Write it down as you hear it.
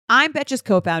I'm Betches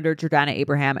co-founder Jordana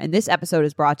Abraham, and this episode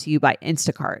is brought to you by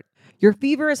Instacart. Your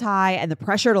fever is high and the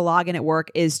pressure to log in at work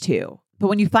is too. But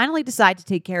when you finally decide to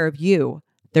take care of you,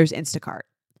 there's Instacart.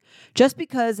 Just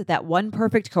because that one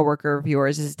perfect coworker of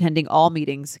yours is attending all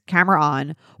meetings, camera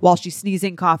on, while she's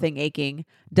sneezing, coughing, aching,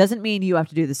 doesn't mean you have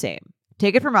to do the same.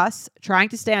 Take it from us, trying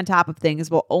to stay on top of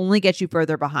things will only get you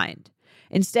further behind.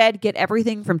 Instead, get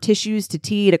everything from tissues to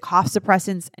tea to cough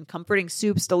suppressants and comforting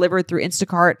soups delivered through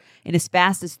Instacart in as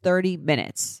fast as 30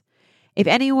 minutes. If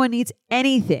anyone needs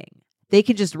anything, they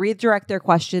can just redirect their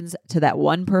questions to that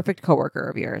one perfect coworker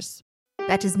of yours.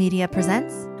 Betches Media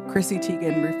presents. Chrissy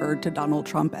Teigen referred to Donald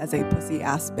Trump as a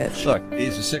pussy-ass bitch. Look,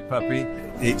 he's a sick puppy.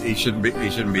 He shouldn't be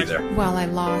there. Well, I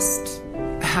lost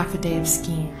half a day of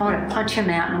skiing. I'm going to punch him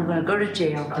out and I'm going to go to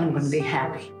jail and I'm going to be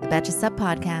happy. The Betches Sub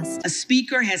Podcast. A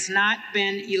speaker has not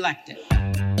been elected.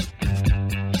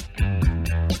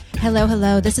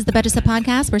 Hello. This is the Betches Sub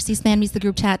Podcast, where C-SPAN meets the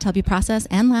group chat to help you process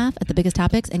and laugh at the biggest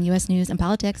topics in U.S. news and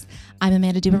politics. I'm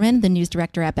Amanda Duberman, the news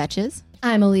director at Betches.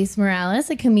 I'm Elise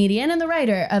Morales, a comedian and the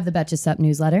writer of the Betches Sub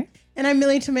newsletter. And I'm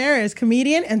Millie Tamaris,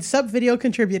 comedian and sub-video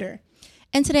contributor.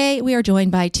 And today we are joined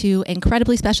by two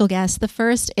incredibly special guests. The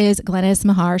first is Glennis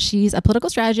Meagher. She's a political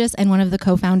strategist and one of the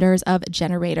co-founders of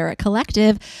Generator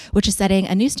Collective, which is setting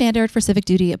a new standard for civic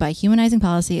duty by humanizing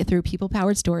policy through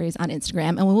people-powered stories on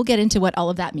Instagram. And we'll get into what all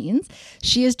of that means.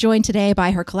 She is joined today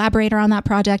by her collaborator on that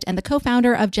project and the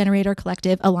co-founder of Generator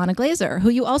Collective, Ilana Glazer, who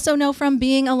you also know from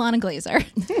being Ilana Glazer.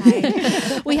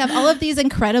 Hi. We have all of these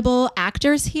incredible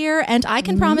actors here, and I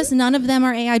can promise none of them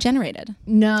are AI generated.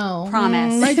 No.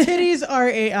 Promise. My titties are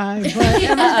AI, but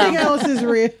everything else is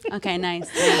real. Okay, nice.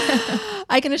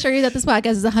 I can assure you that this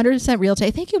podcast is 100% real today.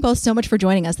 Thank you both so much for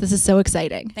joining us. This is so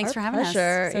exciting. Thanks for having us. So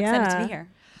excited to be here.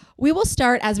 We will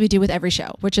start as we do with every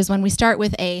show, which is when we start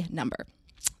with a number.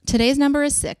 Today's number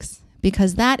is 6,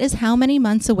 because that is how many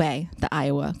months away the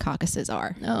Iowa caucuses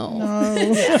are. No.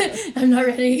 I'm not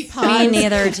ready. Me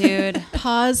neither, dude.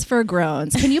 Pause for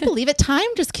groans. Can you believe it? Time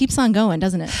just keeps on going,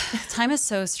 doesn't it? Time is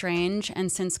so strange.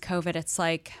 And since COVID, it's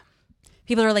like,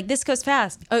 people are like, this goes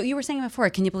fast. Oh, you were saying it before.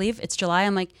 Can you believe it's July?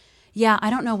 I'm like, yeah, I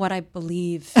don't know what I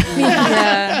believe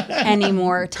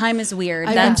anymore. Time is weird.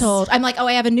 I'm told. I'm like,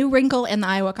 I have a new wrinkle and the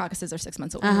Iowa caucuses are 6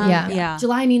 months away. Yeah.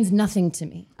 July means nothing to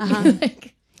me.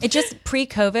 It just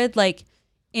pre-COVID, like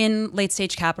in late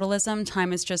stage capitalism,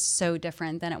 time is just so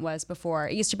different than it was before.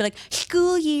 It used to be like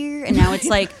school year, and now it's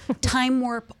like time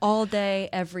warp all day,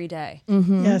 every day.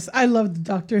 Mm-hmm. Yes, I loved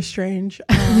Doctor Strange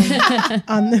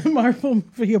on the Marvel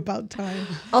movie about time.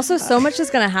 Also, so much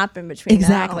is going to happen between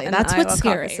now and that's the what's Iowa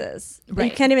scary. Caucuses. Right.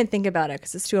 You can't even think about it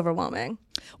because it's too overwhelming.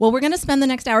 Well, we're going to spend the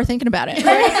next hour thinking about it.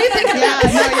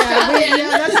 That's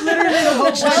literally the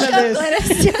whole point of this.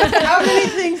 How many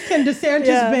things can DeSantis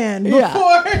ban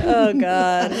before? Oh,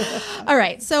 God. All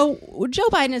right. So Joe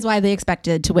Biden is widely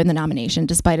expected to win the nomination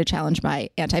despite a challenge by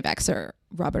anti-vaxxer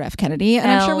Robert F. Kennedy. And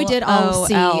I'm sure we did all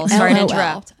see. Sorry to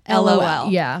interrupt.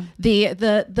 LOL. Yeah.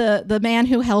 The man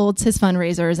who holds his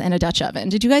fundraisers in a Dutch oven.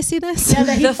 Did you guys see this? Yeah,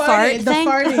 the fart thing?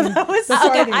 The farting.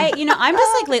 Okay, I'm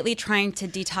just like lately trying to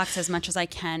detox as much as I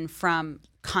can from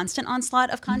constant onslaught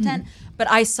of content. But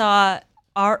I saw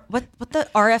what the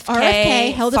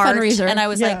RFK held a fart, fundraiser, and I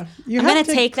was like, I'm gonna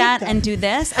take that and do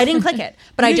this. I didn't click it,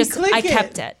 but I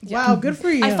kept it. Wow, good for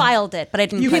you. I filed it, but I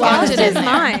didn't click He lost it. his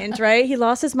mind, right? He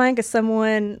lost his mind because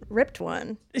someone ripped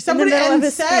one. Somebody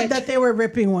said that they were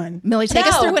ripping one. Millie, take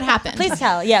us through what happened. Please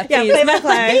tell. Yeah, please. Play by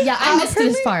play. Yeah, I missed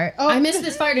this part. I missed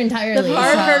this part entirely. The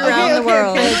part heard around the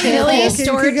world. Millie,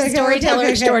 storyteller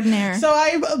extraordinaire. So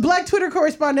I'm a Black Twitter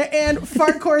correspondent and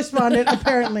fart correspondent,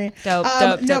 apparently. Dope.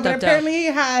 Apparently he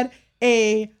had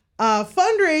a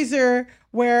fundraiser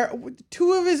where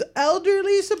 2 of his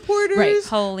elderly supporters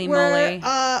Holy were moly.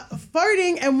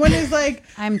 farting, and one is like,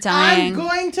 I'm dying. I'm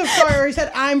going to fart. Or he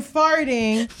said, I'm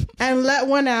farting, and let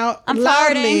one out I'm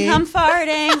loudly.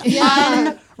 farting.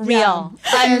 Yeah. Unreal.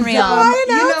 And, Unreal.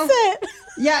 it.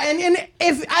 Yeah, and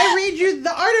if I read you,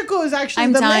 the article is actually,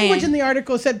 I'm the dying. language in the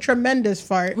article said tremendous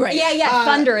fart. Right. Yeah,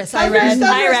 thunderous. I read.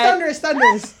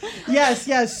 Thunderous.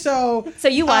 Yes. So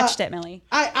you watched it, Millie.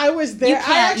 I was there. You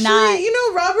can't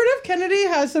Robert F. Kennedy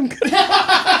has some good. You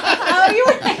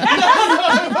were.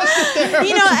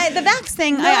 The vax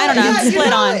thing. I don't know.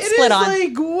 Split on.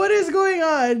 Like, what is going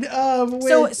on?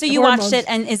 So you watched it,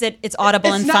 and it's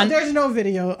audible and fun. There's no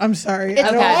video. I'm sorry.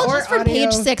 It's all just from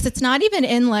page 6. It's not even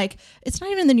in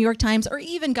the New York Times or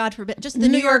even, God forbid, just the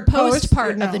New York Post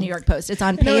part of the New York Post. It's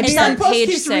on page 6. It's on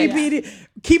page 6.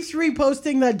 keeps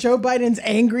reposting that Joe Biden's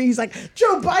angry. He's like,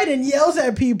 Joe Biden yells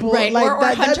at people. Right. Like or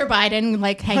Hunter Biden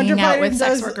like hanging Hunter out Biden with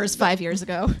sex does- workers 5 years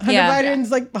ago. Hunter Biden's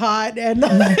like hot and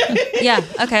Yeah.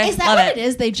 Okay. Is that Love what it. it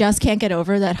is? They just can't get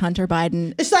over that Hunter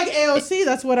Biden. it's like AOC.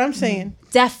 That's what I'm saying.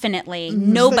 Definitely.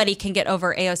 Nobody can get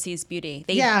over AOC's beauty.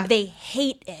 They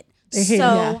hate it They hate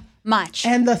so much.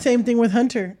 And the same thing with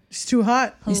Hunter. He's too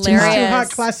hot. He's too hot.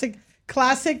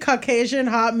 Classic Caucasian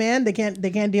hot man. They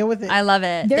can't deal with it. I love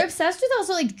it. They're obsessed with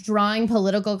also like drawing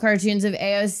political cartoons of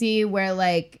AOC where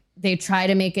like they try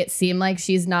to make it seem like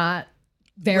she's not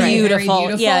very Beautiful.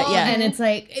 very beautiful. Yeah. And it's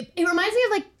like it reminds me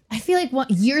of like I feel like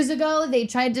years ago they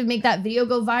tried to make that video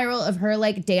go viral of her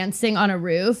like dancing on a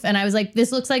roof, and I was like,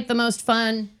 this looks like the most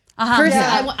fun person.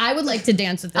 Yeah. I would like to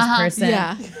dance with this person.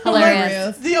 Yeah.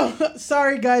 Hilarious.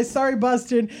 Sorry guys, sorry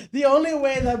Boston. The only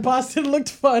way that Boston looked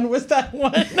fun was that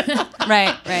one.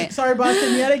 Right. Sorry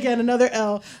Boston, yet again another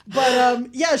L. But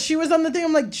yeah, she was on the thing.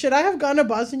 I'm like, should I have gone to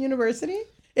Boston University?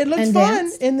 It looks And fun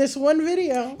dance? in this one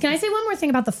video. Can I say one more thing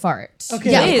about the fart?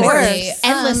 Okay, Yeah, Please. of course. Really,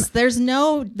 Endless. There's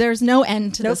no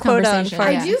end to No this quota on conversation.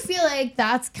 fart. I do feel like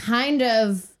that's kind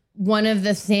of one of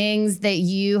the things that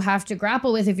you have to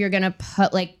grapple with if you're going to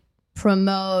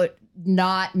promote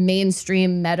not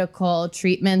mainstream medical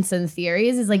treatments and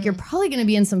theories is like you're probably going to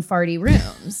be in some farty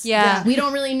rooms. Yeah. We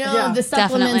don't really know Yeah. the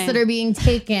supplements Definitely. that are being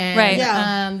taken. Right.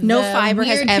 Yeah. No the fiber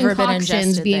has weird ever been concoctions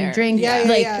ingested being there. drank. Yeah,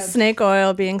 like yeah. Snake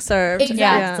oil being served.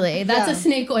 exactly. That's Yeah. a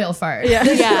snake oil fart. Yeah.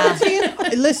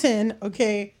 Listen,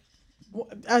 okay.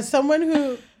 As someone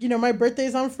who, my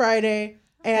birthday's on Friday,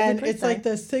 and it's like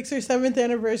the 6th or 7th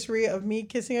anniversary of me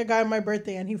kissing a guy on my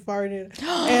birthday, and he farted.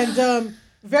 And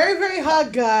very, very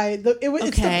hot guy.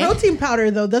 It's the protein powder,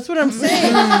 though. That's what I'm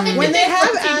saying. When they have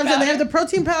abs and they have the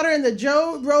protein powder and the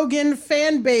Joe Rogan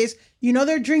fan base,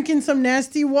 they're drinking some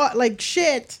nasty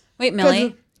shit. Wait,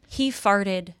 Millie. He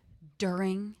farted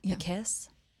during the kiss?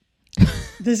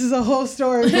 This is a whole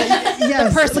story. But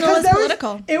yes, personal because is there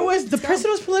political. The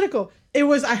personal is political. It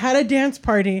was I had a dance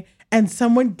party and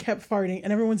someone kept farting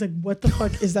and everyone's like, "What the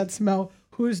fuck is that smell?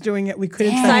 Who's doing it?" We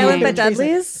couldn't. tell. Silent We but couldn't trace it.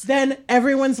 deadlies? Then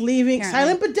everyone's leaving.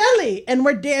 Silent but deadly, and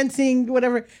we're dancing.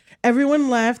 Whatever. Everyone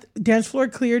left. Dance floor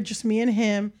cleared. Just me and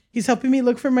him. He's helping me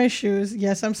look for my shoes.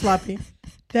 Yes, I'm sloppy.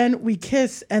 Then we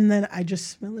kiss, and then I just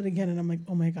smell it again, and I'm like,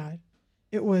 "Oh my god."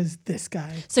 It was this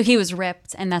guy. So he was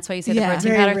ripped, and that's why you say the protein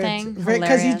Very powder ripped. thing?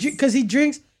 Because he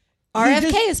drinks.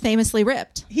 RFK is famously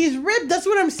ripped. He's ripped. That's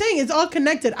what I'm saying. It's all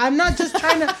connected. I'm not just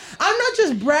I'm not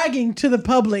just bragging to the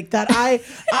public that I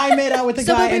made out with the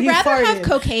So guy would and we he rather farted. have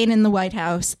cocaine in the White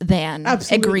House than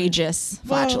Absolutely. egregious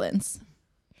flatulence?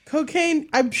 Cocaine,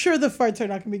 I'm sure the farts are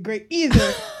not going to be great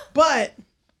either, but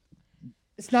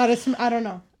it's not I don't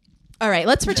know. All right,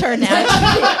 let's return now to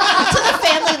the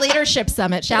Family Leadership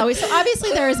Summit, shall we? So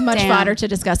obviously there is much fodder to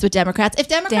discuss with Democrats. If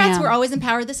Democrats were always in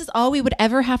power, this is all we would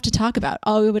ever have to talk about.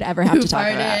 All we would ever have to talk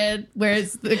about.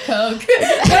 Where's the Coke?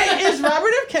 Wait, is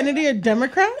Robert F. Kennedy a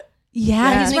Democrat?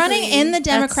 Yeah, he's running in the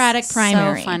Democratic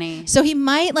primary. So funny. So he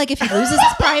might, if he loses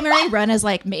his primary, run as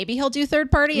maybe he'll do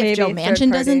third party if Maybe Joe third Manchin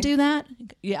party. doesn't do that.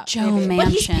 Yeah, Joe Manchin. But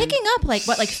he's picking up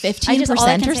 15% all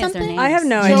I can or say is their something. names. I have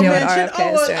no Joe idea what Manchin?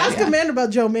 RFK is doing. Ask Amanda about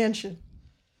Joe Manchin.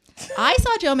 I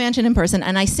saw Joe Manchin in person,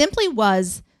 and I found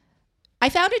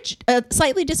it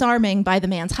slightly disarming by the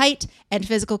man's height and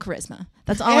physical charisma.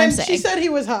 That's all I'm saying. She said he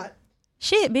was hot.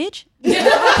 Shit, bitch.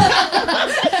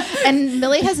 And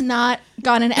Millie has not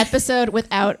gone an episode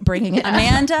without bringing it up.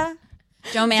 Amanda,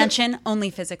 Joe Manchin, only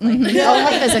physically. Only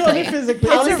physically. Physically.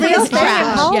 It's a real thing in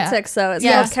trash. politics, though. It's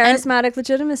Yes. called charismatic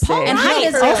legitimacy. And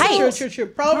height. True.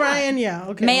 Paul Ryan, yeah.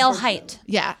 Okay. Male height.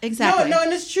 Yeah, exactly. No,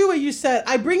 and it's true what you said.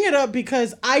 I bring it up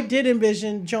because I did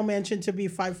envision Joe Manchin to be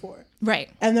 5'4".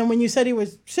 Right. And then when you said he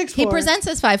was 6'4", He presents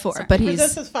as 5'4", but he's...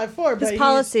 presents as 5'4", but His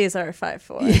policies are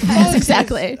 5'4". Yes,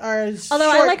 exactly. Although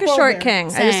I like a short king.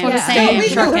 I just want to Same. say We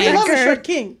Short king. love a short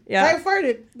king. Yeah. I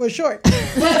farted was short.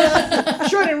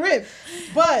 Short and ripped.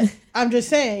 But I'm just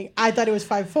saying, I thought he was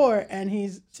 5'4", and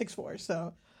he's 6'4",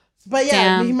 so... But yeah,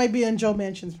 Damn. he might be in Joe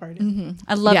Manchin's party.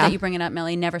 I love Yeah. that you bring it up,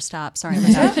 Millie. Never stop. Sorry. No,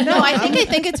 I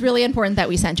think it's really important that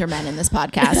we center men in this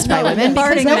podcast by women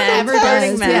because Farting no men. one ever Farting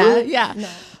does. men. Yeah.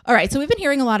 All right, so we've been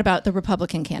hearing a lot about the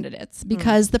Republican candidates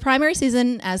because the primary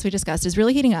season, as we discussed, is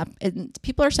really heating up. And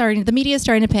the media is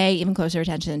starting to pay even closer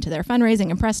attention to their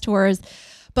fundraising and press tours.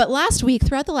 But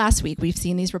throughout the last week, we've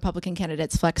seen these Republican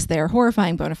candidates flex their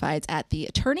horrifying bona fides at the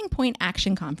Turning Point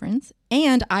Action Conference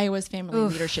and Iowa's Family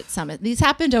Leadership Summit. These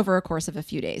happened over a course of a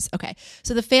few days. Okay.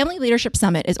 So the Family Leadership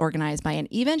Summit is organized by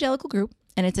an evangelical group,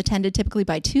 and it's attended typically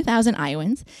by 2,000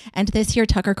 Iowans. And this year,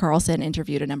 Tucker Carlson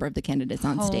interviewed a number of the candidates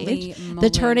on stage. Moly. The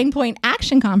Turning Point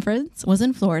Action Conference was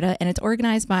in Florida, and it's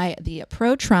organized by the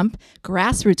pro-Trump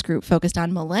grassroots group focused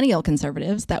on millennial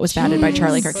conservatives that was founded by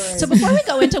Charlie Kirk. So before we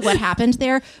go into what happened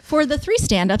there, for the 3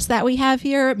 stand-ups that we have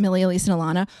here, Millie, Elise, and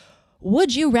Ilana,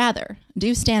 would you rather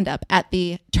do stand-up at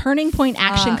the Turning Point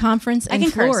Action Conference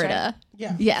in Florida?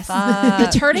 Yeah. Yes.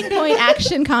 The Turning Point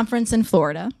Action Conference in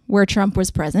Florida, where Trump was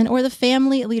present, or the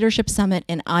Family Leadership Summit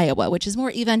in Iowa, which is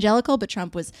more evangelical, but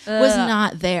Trump was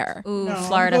not there. Ooh, No,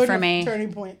 Florida for me.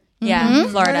 Turning Point. Yeah,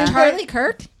 Florida. Charlie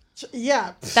Kirk?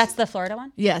 Yeah. That's the Florida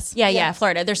one? Yes. Yeah,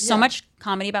 Florida. There's so much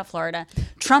comedy about Florida.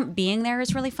 Trump being there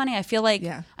is really funny. I feel like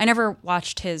I never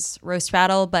watched his roast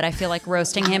battle, but I feel like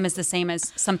roasting him is the same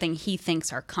as something he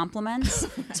thinks are compliments.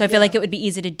 So I feel like it would be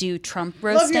easy to do Trump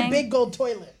roasting. Love your big gold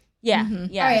toilet. Yeah.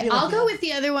 Yeah. All right, I'll go with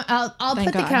the other one. I'll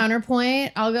put the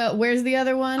counterpoint. I'll go. Where's the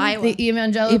other one? Iowa. The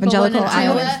evangelical one in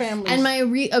Iowa. Iowa. And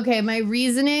my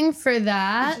reasoning for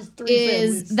that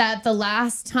is that the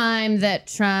last time that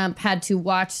Trump had to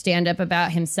watch stand up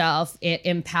about himself, it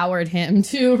empowered him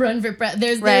to run for president.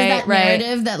 There's that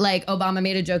narrative that like Obama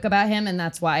made a joke about him, and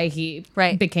that's why he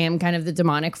became kind of the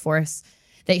demonic force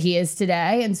that he is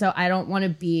today. And so I don't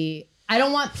want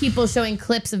people showing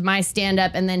clips of my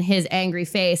stand-up and then his angry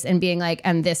face and being like,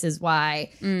 and this is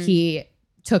why he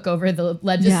took over the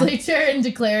legislature and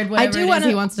declared whatever he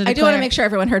wants to declare. I do want to make sure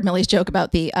everyone heard Millie's joke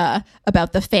about the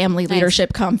Family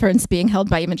Leadership Conference being held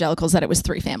by evangelicals, that it was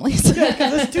 3 families. Yeah,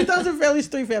 because it's 2,000 families,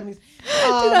 3 families.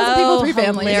 2,000 people, 3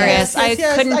 families. Hilarious. I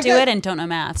couldn't do it and don't know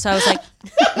math. So I was like,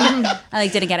 I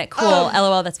didn't get it. Cool.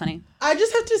 LOL, that's funny. I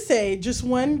just have to say, just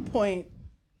one point.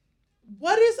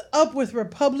 What is up with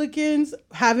Republicans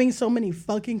having so many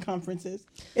fucking conferences?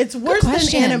 It's worse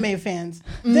than anime fans.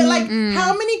 They're like,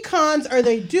 how many cons are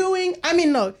they doing? I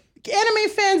mean, no, anime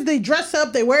fans, they dress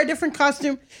up, they wear a different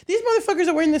costume. These motherfuckers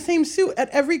are wearing the same suit at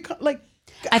every,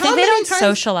 I think they don't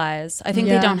socialize. I think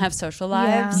they don't have social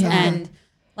lives. Yeah. And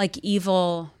like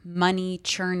evil money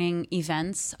churning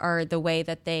events are the way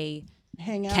that they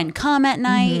hang out. Can come at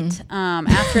night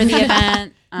after the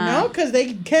event. No, because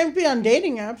they can't be on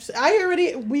dating apps. They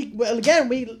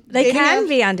can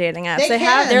be on dating apps. They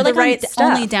have they're like the right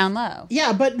stuff. only down low.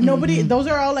 Yeah, but nobody. Those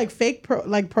are all like fake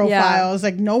profiles. Yeah.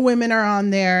 Like no women are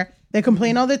on there. They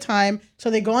complain all the time. So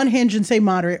they go on Hinge and say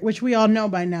moderate, which we all know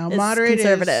by now. It's moderate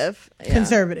conservative. is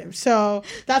conservative. So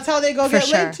that's how they go get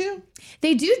laid too.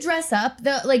 They do dress up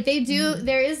though. Like they do.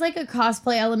 There is like a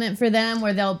cosplay element for them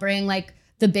where they'll bring like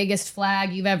the biggest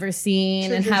flag you've ever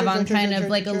seen and have on kind of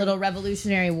like a little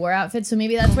Revolutionary War outfit. So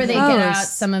maybe that's where they get out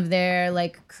some of their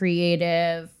like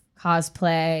creative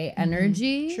cosplay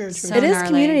energy. True. So It is gnarly.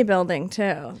 community building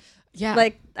too. Yeah.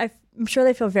 Like I'm sure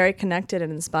they feel very connected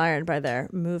and inspired by their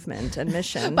movement and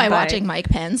mission. by watching Mike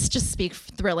Pence just speak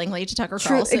thrillingly to Tucker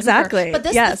Carlson. Exactly. But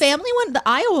the family one, the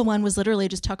Iowa one, was literally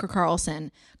just Tucker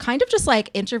Carlson kind of just like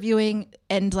interviewing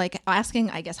and like asking,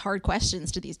 I guess, hard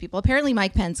questions to these people. Apparently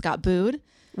Mike Pence got booed.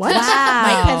 What? Wow.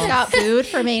 Mike Pence got booed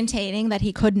for maintaining that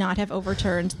he could not have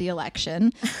overturned the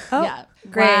election. Oh, yeah.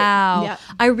 great. Wow. Yeah.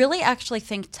 I really actually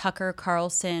think Tucker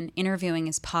Carlson interviewing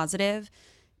is positive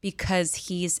because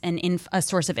he's a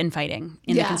source of infighting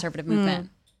in the conservative movement.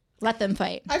 Let them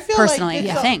fight. I feel Personally,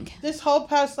 like this whole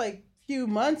past like few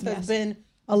months has been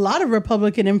a lot of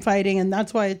Republican infighting, and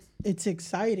that's why it's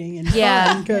exciting and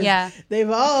fun because they've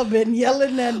all been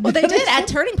yelling at. Well, they did at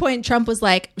Turning Point. Trump was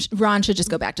like, "Ron should just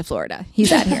go back to Florida. He's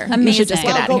out here. You should just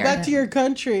get out go here. back to your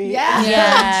country."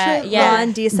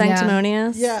 Ron D.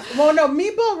 Sanctimonious. Yeah. Well, no,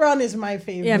 Meatball Ron is my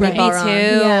favorite. Yeah, Me Meatball Ron. too.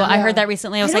 Yeah. I heard that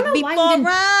recently. I was like, don't know why Meatball he didn't-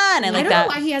 Run. I I like don't that.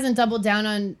 know why he hasn't doubled down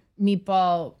on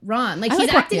Meatball Ron. Like I he's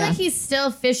like acting that, like he's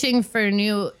still fishing for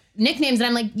new nicknames, and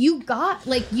I'm like, I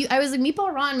was like,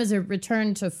 Meatball Ron was a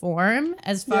return to form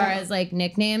as far as like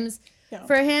nicknames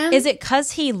for him. Is it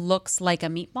because he looks like a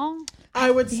meatball?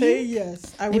 I would say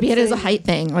yes. Maybe it is a height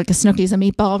thing. Like a Snooki's a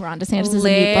meatball. Ron DeSantis is a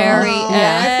meatball.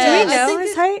 Hilarious. Do we know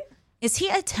his height? Is he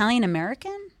Italian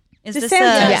American? Is this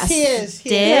Yes, a he is. He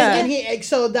dig? is. And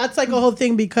so that's like a whole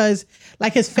thing because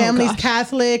like his family's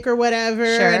Catholic or whatever,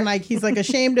 and like he's like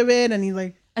ashamed of it, and he's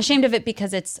like ashamed of it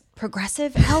because it's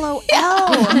progressive? LOL.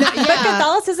 But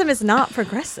Catholicism is not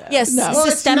progressive. Yes, Well,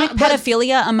 systemic it's not, but-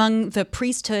 pedophilia among the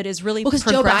priesthood is really Because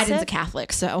Joe progressive. Biden's a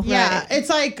Catholic, so yeah, it's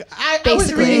like I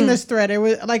was reading this thread. It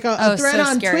was like a thread so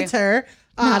on scary. Twitter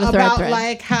Not a about thread.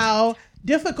 like how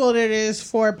difficult it is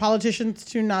for politicians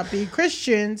to not be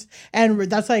Christians, and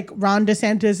that's like Ron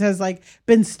DeSantis has like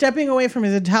been stepping away from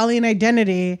his Italian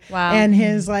identity Wow. and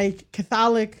his like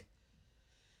Catholic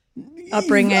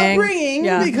upbringing,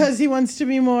 because he wants to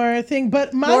be more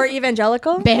but more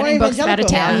evangelical, banning books about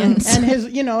Italians, and his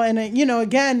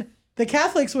again, the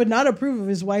Catholics would not approve of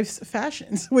his wife's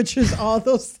fashions, which is all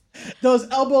those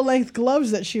elbow length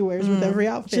gloves that she wears with every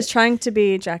outfit. She's trying to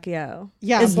be Jackie O.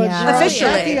 Yeah, but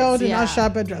officially Jackie O did not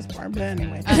shop at Dress Barn. But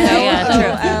anyway,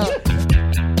 True.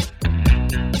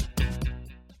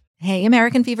 Hey,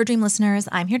 American Fever Dream listeners,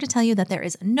 I'm here to tell you that there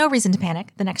is no reason to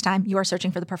panic the next time you are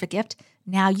searching for the perfect gift.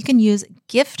 Now you can use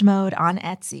gift mode on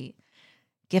Etsy.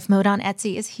 Gift mode on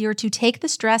Etsy is here to take the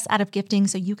stress out of gifting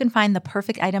so you can find the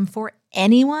perfect item for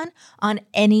anyone on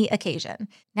any occasion.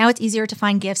 Now it's easier to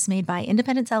find gifts made by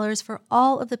independent sellers for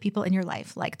all of the people in your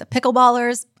life, like the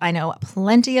pickleballers, I know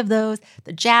plenty of those,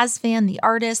 the jazz fan, the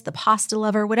artist, the pasta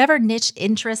lover, whatever niche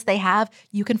interest they have,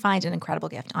 you can find an incredible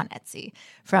gift on Etsy.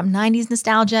 From 90s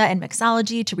nostalgia and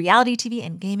mixology to reality TV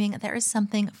and gaming, there is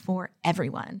something for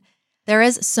everyone. There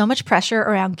is so much pressure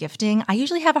around gifting. I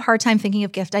usually have a hard time thinking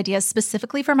of gift ideas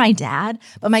specifically for my dad,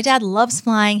 but my dad loves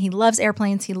flying, he loves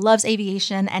airplanes, he loves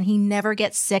aviation, and he never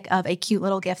gets sick of a cute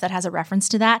little gift that has a reference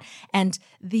to that. And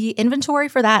the inventory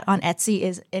for that on Etsy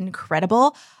is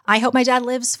incredible. I hope my dad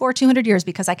lives for 200 years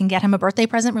because I can get him a birthday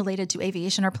present related to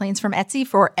aviation or planes from Etsy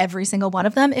for every single one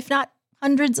of them, if not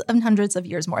hundreds and hundreds of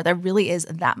years more. There really is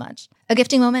that much. A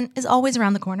gifting moment is always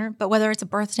around the corner, but whether it's a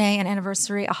birthday, an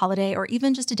anniversary, a holiday, or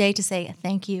even just a day to say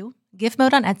thank you, gift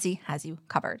mode on Etsy has you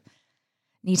covered.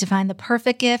 Need to find the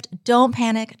perfect gift? Don't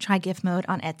panic. Try gift mode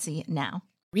on Etsy now.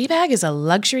 Rebag is a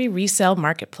luxury resale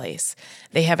marketplace.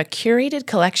 They have a curated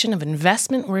collection of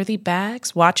investment-worthy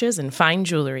bags, watches, and fine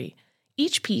jewelry.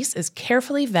 Each piece is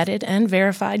carefully vetted and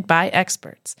verified by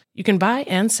experts. You can buy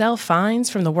and sell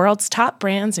finds from the world's top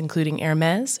brands, including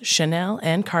Hermes, Chanel,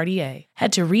 and Cartier.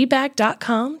 Head to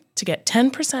Rebag.com to get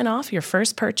 10% off your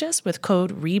first purchase with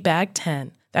code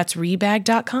REBAG10. That's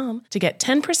Rebag.com to get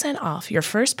 10% off your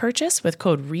first purchase with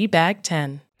code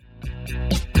REBAG10.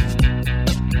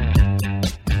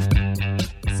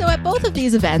 So at both of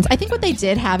these events, I think what they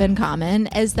did have in common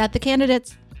is that the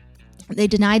candidates, they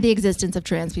denied the existence of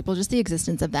trans people, just the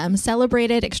existence of them,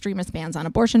 celebrated extremist bans on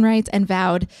abortion rights, and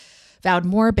vowed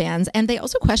more bans. And they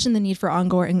also questioned the need for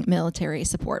ongoing military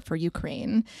support for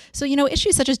Ukraine. So,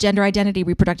 issues such as gender identity,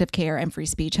 reproductive care, and free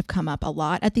speech have come up a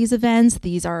lot at these events.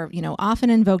 These are,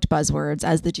 often invoked buzzwords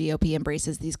as the GOP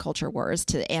embraces these culture wars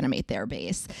to animate their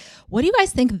base. What do you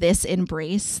guys think this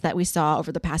embrace that we saw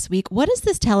over the past week, what does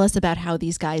this tell us about how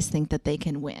these guys think that they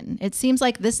can win? It seems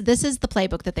like this is the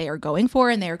playbook that they are going for,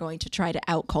 and they are going to try to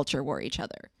out culture war each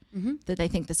other, that they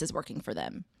think this is working for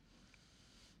them.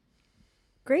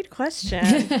 Great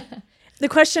question. The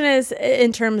question is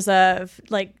in terms of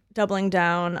doubling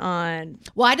down on...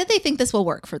 Why do they think this will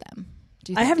work for them?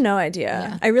 I have no idea.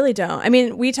 Yeah. I really don't. I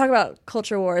mean, we talk about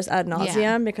culture wars ad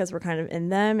nauseum because we're kind of in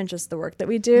them and just the work that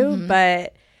we do.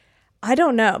 But I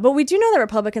don't know. But we do know that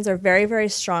Republicans are very, very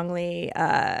strongly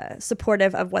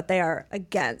supportive of what they are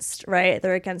against, right?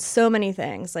 They're against so many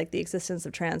things, like the existence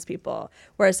of trans people,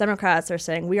 whereas Democrats are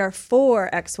saying we are for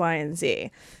X, Y, and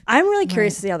Z. I'm really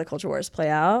curious to see how the culture wars play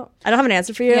out. I don't have an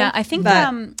answer for you. Yeah, I think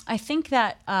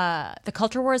that the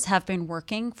culture wars have been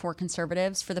working for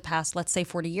conservatives for the past, let's say,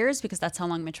 40 years, because that's how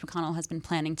long Mitch McConnell has been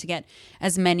planning to get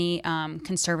as many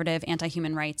conservative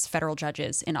anti-human rights federal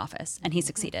judges in office, and he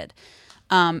succeeded.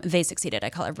 They succeeded. I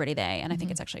call everybody they, and I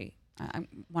think it's actually, I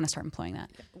want to start employing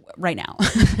that right now.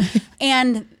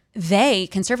 And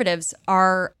conservatives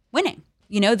are winning.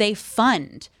 They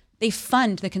fund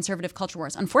the conservative culture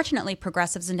wars. Unfortunately,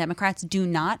 progressives and Democrats do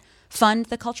not fund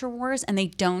the culture wars, and they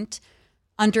don't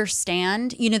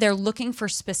understand. They're looking for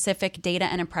specific data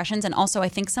and impressions, and also I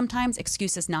think sometimes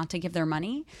excuses not to give their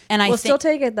money. And we'll still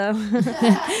take it though.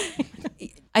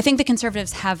 I think the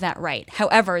conservatives have that right.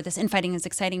 However, this infighting is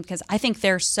exciting because I think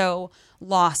they're so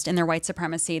lost in their white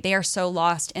supremacy. They are so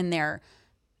lost in their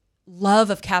love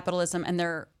of capitalism, and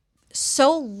they're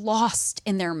so lost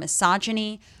in their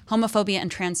misogyny, homophobia, and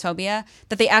transphobia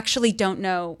that they actually don't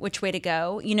know which way to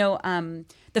go.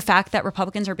 The fact that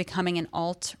Republicans are becoming an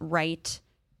alt-right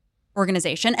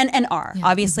organization and are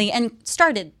obviously, and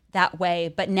started that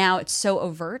way, but now it's so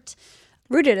overt.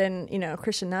 Rooted in,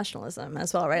 Christian nationalism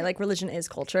as well, right? Like religion is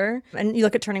culture. And you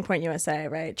look at Turning Point USA,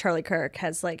 right? Charlie Kirk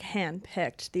has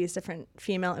handpicked these different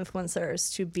female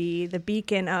influencers to be the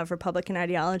beacon of Republican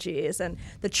ideologies and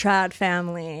the trad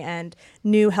family and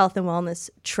new health and wellness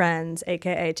trends,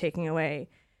 AKA taking away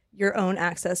your own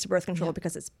access to birth control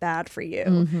because it's bad for you.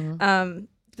 To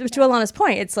Ilana's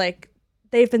point, it's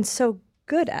they've been so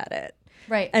good at it.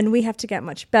 Right. And we have to get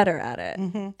much better at it.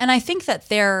 And I think that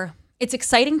it's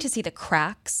exciting to see the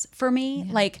cracks for me.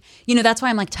 Yeah. Like, that's why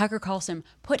I'm like, Tucker Carlson,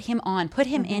 put him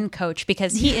in, coach,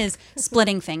 because he is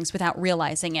splitting things without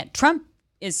realizing it. Trump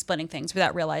is splitting things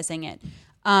without realizing it.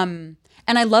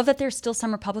 And I love that there's still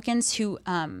some Republicans who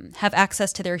have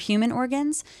access to their human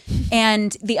organs,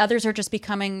 and the others are just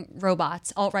becoming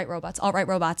robots, alt-right robots.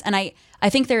 And I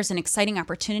think there's an exciting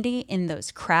opportunity in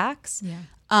those cracks.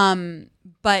 Yeah.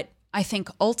 But I think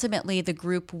ultimately the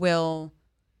group will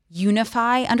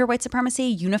unify under white supremacy,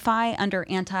 unify under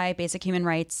anti-basic human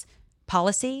rights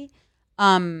policy.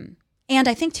 And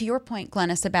I think to your point,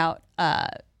 Glennis, about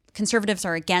conservatives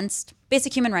are against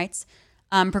basic human rights,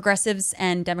 progressives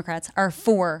and Democrats are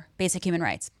for basic human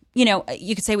rights.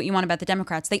 You could say what you want about the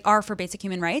Democrats. They are for basic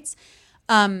human rights.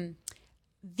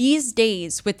 These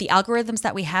days, with the algorithms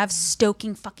that we have,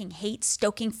 stoking fucking hate,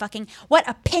 what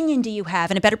opinion do you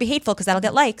have? And it better be hateful because that'll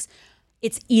get likes.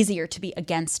 It's easier to be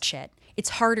against shit. It's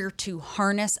harder to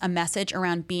harness a message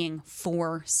around being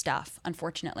for stuff,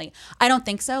 unfortunately. I don't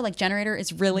think so. Like Generator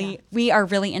is really, we are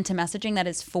really into messaging that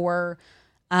is for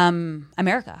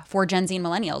America, for Gen Z and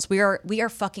millennials. We are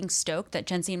fucking stoked that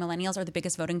Gen Z and millennials are the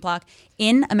biggest voting bloc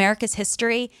in America's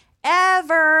history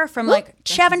ever, from like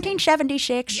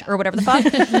 1776 or whatever the fuck.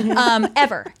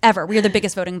 Ever. We are the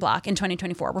biggest voting bloc in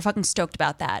 2024. We're fucking stoked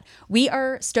about that. We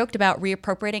are stoked about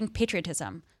reappropriating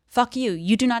patriotism. Fuck you.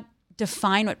 You do not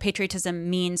define what patriotism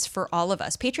means for all of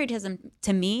us. Patriotism,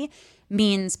 to me,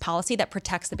 means policy that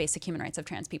protects the basic human rights of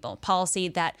trans people, policy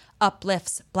that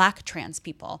uplifts Black trans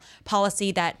people,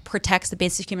 policy that protects the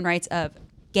basic human rights of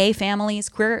gay families,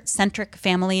 queer-centric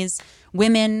families,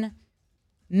 women,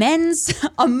 men's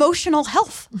emotional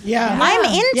health. Yeah. I'm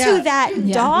into that,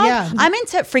 dog. Yeah. I'm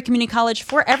into free community college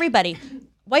for everybody.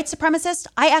 White supremacist,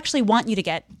 I actually want you to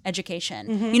get education.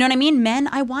 Mm-hmm. You know what I mean? Men,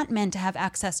 I want men to have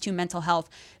access to mental health.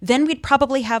 Then we'd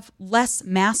probably have less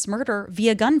mass murder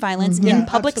via gun violence in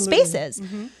public spaces.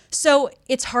 Mm-hmm. So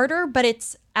it's harder, but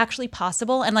it's actually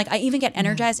possible. And like, I even get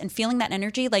energized and feeling that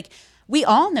energy. Like, we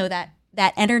all know that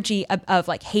energy of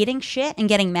like hating shit and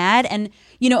getting mad. And,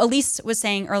 Elise was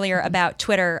saying earlier about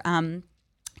Twitter,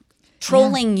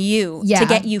 trolling you to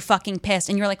get you fucking pissed.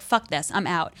 And you're like, fuck this, I'm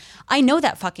out. I know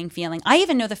that fucking feeling. I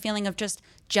even know the feeling of just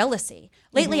jealousy.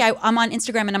 Lately, I'm on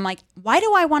Instagram and I'm like, why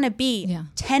do I want to be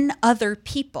 10 other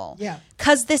people? Yeah.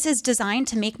 Because this is designed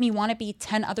to make me want to be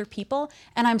 10 other people.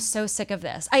 And I'm so sick of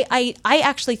this. I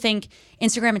actually think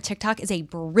Instagram and TikTok is a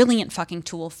brilliant fucking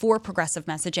tool for progressive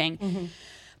messaging. Mm-hmm.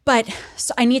 But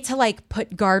so I need to like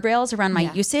put guardrails around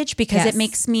my usage because it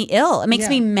makes me ill. It makes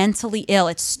me mentally ill.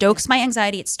 It stokes my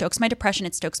anxiety. It stokes my depression.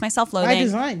 It stokes my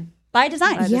self-loathing. By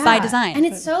design. And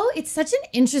it's such an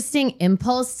interesting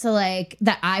impulse to like,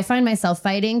 that I find myself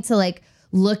fighting, to like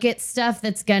look at stuff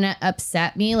that's going to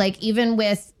upset me. Like even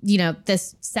with,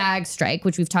 this SAG strike,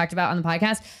 which we've talked about on the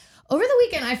podcast. Over the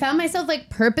weekend, I found myself like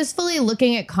purposefully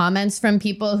looking at comments from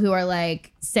people who are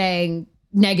like saying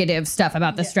negative stuff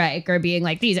about the strike, or being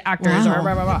like, these actors or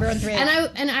blah, blah, blah.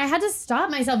 And I had to stop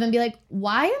myself and be like,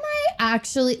 why am I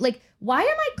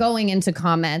going into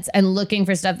comments and looking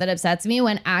for stuff that upsets me,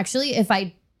 when actually if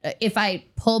I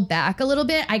pull back a little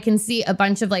bit, I can see a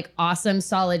bunch of like awesome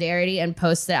solidarity and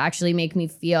posts that actually make me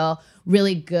feel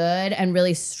really good and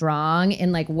really strong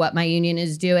in like what my union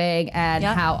is doing and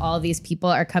how all these people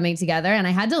are coming together. And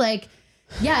I had to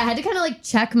I had to kind of like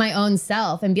check my own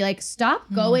self and be like, stop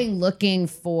going looking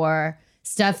for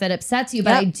stuff that upsets you.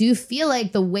 But I do feel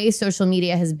like the way social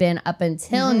media has been up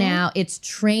until now, it's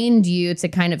trained you to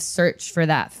kind of search for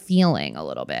that feeling a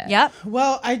little bit. Yep.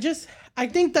 Well, I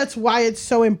think that's why it's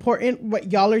so important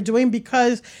what y'all are doing,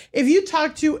 because if you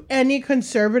talk to any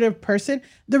conservative person,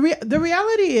 the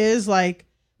reality is like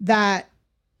that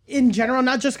in general,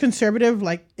 not just conservative,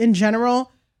 like in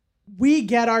general, we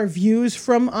get our views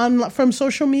from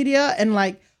social media and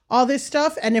like all this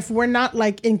stuff. And if we're not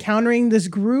like encountering this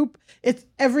group, it's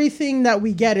everything that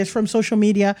we get is from social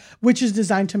media, which is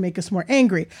designed to make us more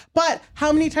angry. But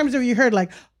how many times have you heard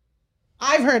like,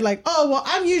 I've heard like, oh, well,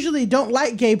 I usually don't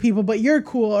like gay people, but you're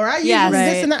cool. Or I usually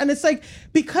this and that. And it's like,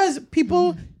 because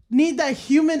people need that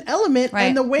human element. Right.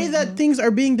 And the way that things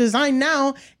are being designed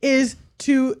now is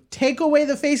to take away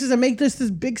the faces and make this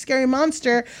big scary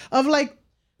monster of like,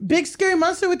 big scary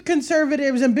monster with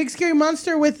conservatives and big scary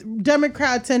monster with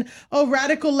Democrats and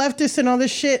radical leftists and all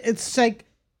this shit. It's like,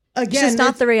 again, it's just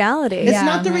not the reality. It's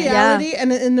not the reality.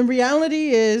 And the reality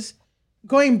is,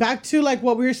 going back to like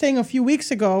what we were saying a few weeks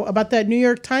ago about that New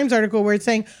York Times article where it's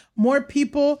saying more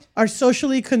people are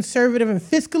socially conservative and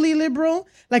fiscally liberal.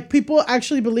 Like people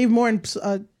actually believe more in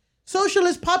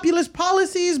socialist, populist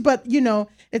policies, but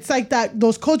it's like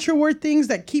those culture war things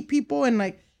that keep people and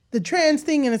like the trans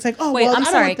thing, and it's like, oh, wait, well, I'm I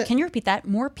don't sorry. want the- Can you repeat that?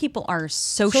 More people are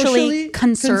socially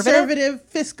conservative,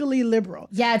 fiscally liberal.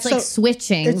 Yeah, it's like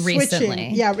switching it's recently.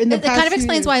 switching. Yeah, in the It past kind of few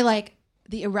explains years. why like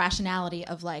the irrationality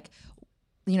of like,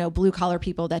 you know, blue collar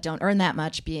people that don't earn that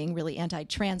much being really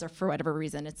anti-trans or for whatever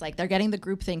reason. It's like they're getting the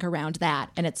groupthink around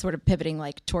that, and it's sort of pivoting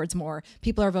like towards more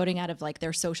people are voting out of like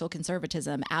their social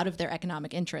conservatism, out of their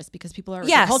economic interest, because people are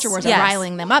the culture wars are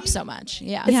riling them up so much.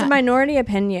 Yeah, It's a minority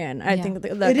opinion. I think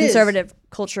the It is. conservative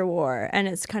culture war, and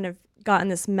it's kind of gotten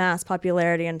this mass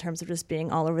popularity in terms of just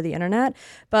being all over the internet.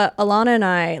 But Ilana and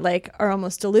I like are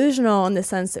almost delusional in the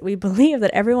sense that we believe that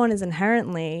everyone is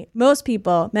inherently,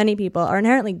 many people are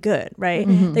inherently good, right?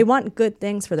 They want good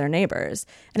things for their neighbors.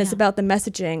 And it's about the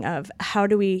messaging of how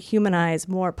do we humanize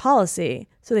more policy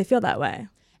so they feel that way.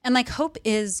 and like hope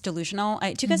is delusional.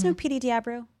 Do you guys know PD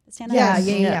Diabro?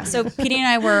 Yeah. So PD and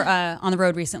I were on the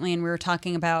road recently, and we were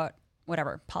talking about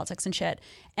whatever, politics and shit.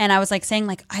 And I was like saying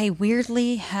like, I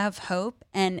weirdly have hope.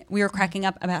 And we were cracking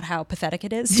up about how pathetic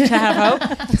it is to have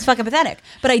hope. It's fucking pathetic.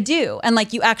 But I do. And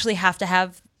like, you actually have to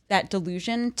have that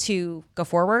delusion to go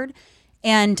forward.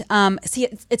 And see,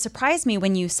 it surprised me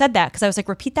when you said that, because I was like,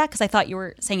 repeat that, because I thought you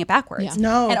were saying it backwards. Yeah.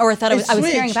 No, or I thought I was hearing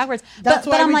it switched. backwards. That's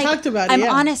but why I'm we like, talked about it, I'm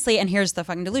yeah. honestly, and here's the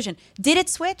fucking delusion. Did it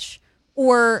switch?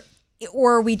 Or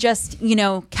are we just, you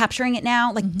know, capturing it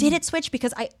now? Like, did it switch?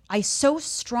 Because I so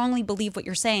strongly believe what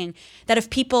you're saying, that if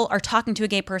people are talking to a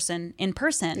gay person in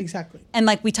person, Exactly. and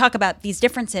like we talk about these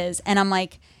differences, and I'm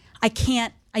like,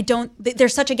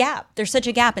 there's such a gap. There's such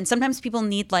a gap. And sometimes people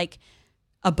need like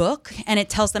a book, and it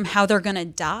tells them how they're gonna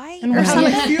die. And we're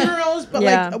selling funerals, but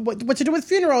like what to do with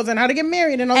funerals and how to get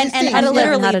married and all these things. And how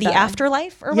literally to the die.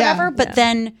 afterlife or Yeah. whatever. But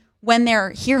then when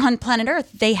they're here on planet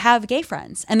Earth, they have gay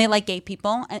friends and they like gay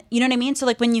people. And, you know what I mean? So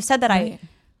like when you said that,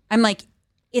 I'm like,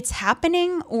 it's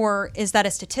happening, or is that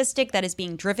a statistic that is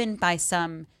being driven by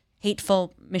some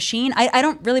hateful machine? I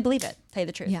don't really believe it, to tell you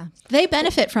the truth. Yeah. They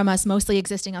benefit from us mostly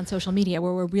existing on social media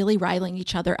where we're really riling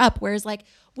each other up. Whereas like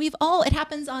it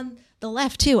happens on the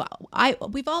left too.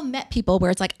 We've all met people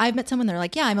where it's like, I've met someone, they're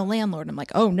like, yeah, I'm a landlord. I'm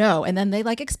like, oh no. And then they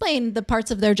like explain the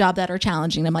parts of their job that are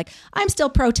challenging. I'm like, I'm still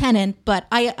pro tenant, but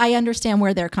I understand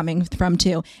where they're coming from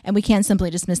too. And we can't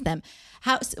simply dismiss them.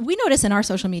 We notice in our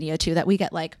social media too, that we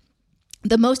get like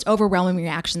the most overwhelming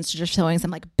reactions to just showing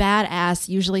some like badass,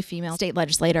 usually female state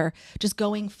legislator just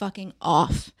going fucking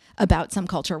off about some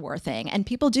culture war thing. And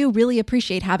people do really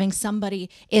appreciate having somebody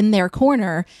in their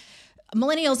corner.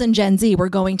 Millennials and Gen Z, we're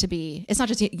going to be, it's not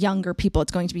just younger people,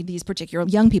 it's going to be these particular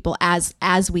young people as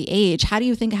we age. How do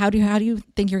you think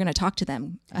you're going to talk to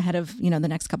them ahead of, you know, the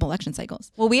next couple election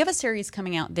cycles? Well, we have a series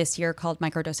coming out this year called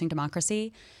Microdosing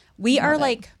Democracy. We are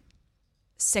like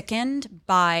sickened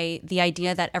by the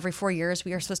idea that every 4 years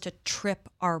we are supposed to trip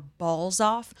our balls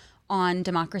off on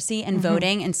democracy and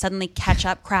voting and suddenly catch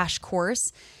up, crash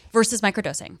course, versus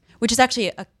microdosing, which is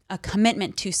actually a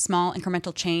commitment to small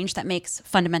incremental change that makes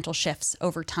fundamental shifts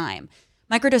over time.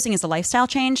 Microdosing is a lifestyle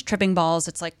change. Tripping balls,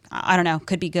 it's like, I don't know,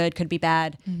 could be good, could be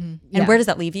bad. And where does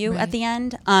that leave you at the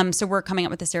end? So we're coming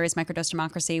up with a series, Microdose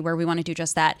Democracy, where we want to do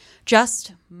just that.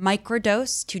 Just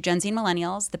microdose to Gen Z and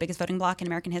millennials, the biggest voting bloc in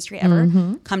American history ever,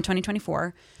 come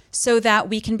 2024, so that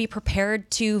we can be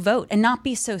prepared to vote and not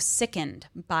be so sickened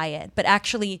by it, but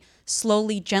actually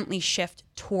slowly, gently shift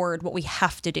toward what we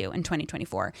have to do in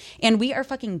 2024. And we are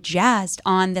fucking jazzed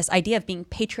on this idea of being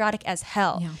patriotic as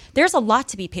hell. Yeah. There's a lot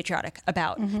to be patriotic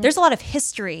about. There's a lot of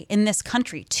history in this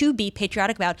country to be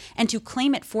patriotic about and to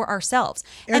claim it for ourselves.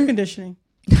 Air conditioning.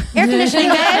 Air conditioning,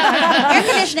 babe. Air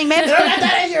conditioning, babe.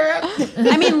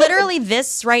 I mean, literally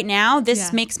this right now,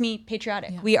 this makes me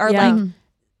patriotic. We are like,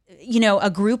 you know, a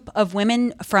group of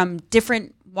women from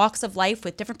different walks of life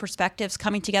with different perspectives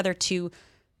coming together to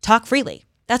talk freely.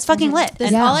 That's fucking lit.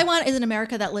 And all I want is an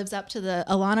America that lives up to the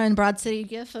Ilana and Broad City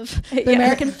gif of the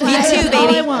American flag. Me too, That's all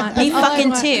baby. I want. Me That's all I fucking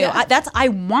want. too. Yeah. I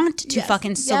want to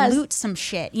fucking salute some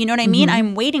shit. You know what I mean?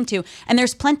 I'm waiting to. And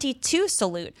there's plenty to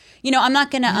salute. You know, I'm not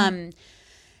going to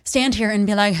stand here and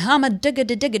be like, I'm a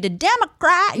digga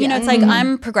Democrat. You know, it's like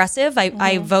I'm progressive.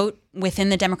 I vote within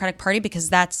the Democratic Party because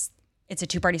it's a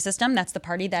two-party system. That's the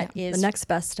party that is the next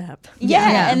best step.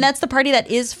 Yeah. And that's the party that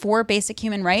is for basic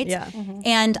human rights. Yeah.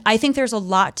 And I think there's a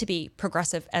lot to be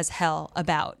progressive as hell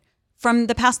about from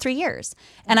the past 3 years.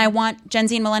 And I want Gen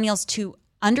Z and millennials to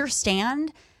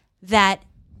understand that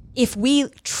if we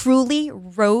truly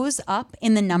rose up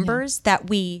in the numbers that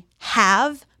we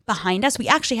have behind us, we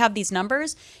actually have these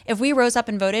numbers. If we rose up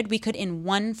and voted, we could in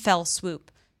one fell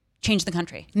swoop change the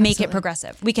country, make it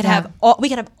progressive. We could have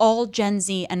all Gen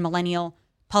Z and millennial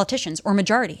politicians, or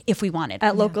majority if we wanted.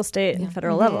 At local, state, and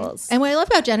federal levels. And what I love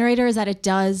about Generator is that it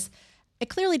does it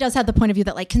clearly does have the point of view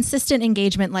that like consistent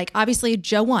engagement, like obviously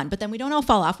Joe won, but then we don't all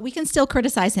fall off. We can still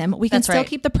criticize him. We can still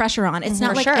keep the pressure on. It's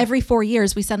not like every 4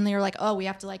 years we suddenly are like, oh, we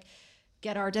have to like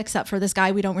get our dicks up for this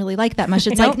guy we don't really like that much.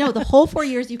 It's like, no, the whole 4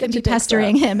 years you can be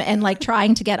pestering him and like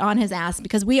trying to get on his ass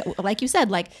because we, like you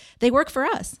said, like they work for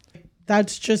us.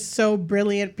 That's just so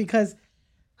brilliant because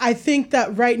I think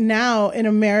that right now in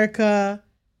America,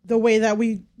 the way that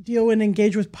we deal and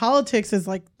engage with politics is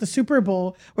like the Super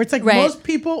Bowl, where it's like most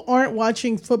people aren't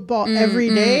watching football every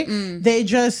day. They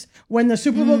just, when the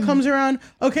Super Bowl comes around,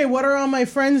 okay, what are all my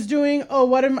friends doing? Oh,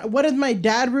 what did my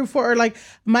dad root for? Or like,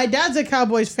 my dad's a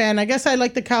Cowboys fan. I guess I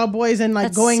like the Cowboys and like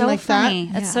That's going so like funny.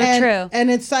 that. That's so true. And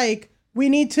it's like, we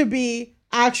need to be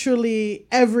actually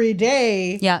every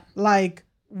day. Yeah. Like,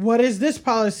 what is this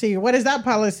policy? What is that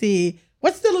policy?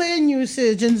 What's the land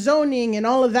usage and zoning and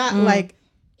all of that? Like,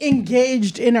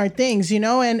 engaged in our things, you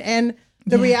know, and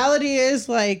the reality is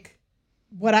like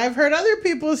what I've heard other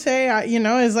people say, you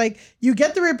know, is like you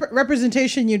get the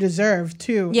representation you deserve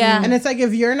too. Yeah. And it's like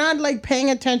if you're not like paying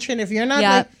attention, if you're not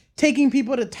like taking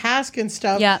people to task and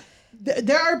stuff. Yeah.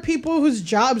 There are people whose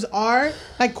jobs are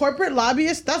like corporate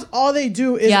lobbyists. That's all they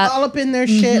do is all up in their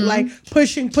shit, like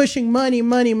pushing money.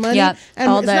 And it's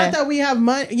not that we have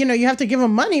money, you know, you have to give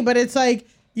them money, but it's like,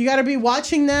 you got to be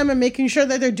watching them and making sure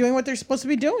that they're doing what they're supposed to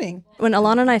be doing. When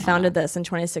Ilana and I founded this in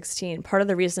 2016, part of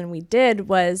the reason we did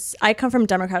was I come from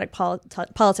Democratic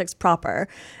politics proper,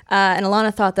 and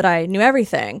Ilana thought that I knew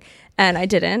everything, and I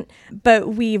didn't.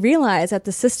 But we realized that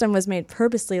the system was made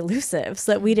purposely elusive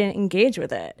so that we didn't engage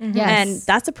with it. Yes. And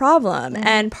that's a problem.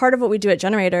 And part of what we do at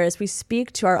Generator is we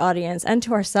speak to our audience and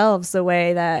to ourselves the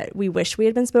way that we wish we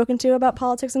had been spoken to about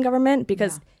politics and government,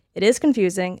 because it is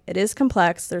confusing. It is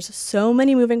complex. There's so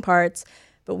many moving parts,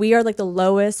 but we are like the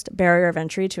lowest barrier of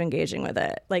entry to engaging with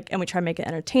it. Like, and we try to make it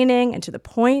entertaining and to the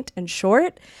point and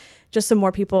short, just so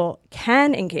more people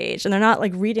can engage. And they're not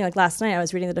like reading, like last night I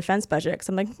was reading the defense budget because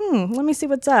I'm like, let me see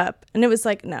what's up. And it was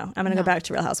like, no, I'm going to go back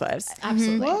to Real Housewives.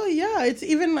 Absolutely. Well, yeah, it's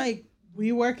even like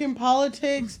we work in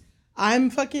politics. I'm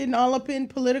fucking all up in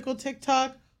political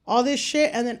TikTok, all this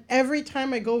shit. And then every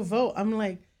time I go vote, I'm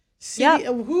like,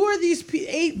 who are these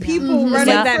 8 people running like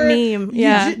that for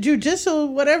meme?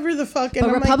 Judicial, whatever the fuck? And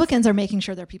but Republicans are making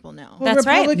sure their people know. Well, That's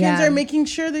Republicans are making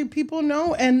sure that people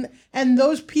know, and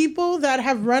those people that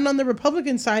have run on the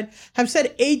Republican side have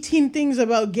said 18 things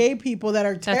about gay people that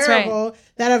are terrible,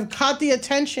 that have caught the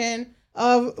attention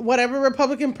of whatever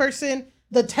Republican person,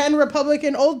 the 10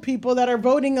 Republican old people that are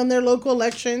voting on their local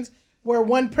elections, where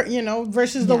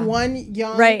versus the one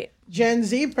young Gen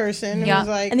Z person who's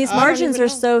like, and these margins are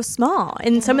so small.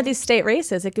 In some of these state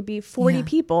races, it could be 40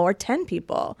 people or 10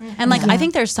 people. And like, I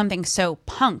think there's something so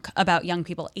punk about young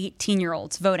people,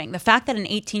 18-year-olds voting. The fact that an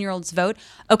 18-year-old's vote,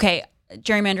 okay,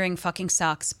 gerrymandering fucking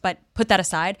sucks, but put that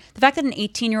aside. The fact that an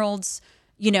 18-year-old's,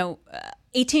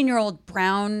 18-year-old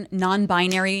brown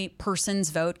non-binary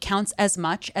person's vote counts as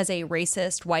much as a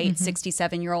racist white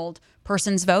 67-year-old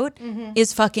person's vote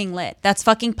is fucking lit. That's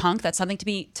fucking punk. That's something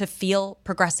to feel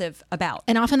progressive about.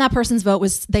 And often that person's vote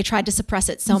was, they tried to suppress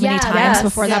it so many times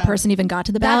before that person even got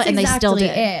to the ballot, and they still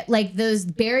did. It. Like those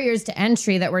barriers to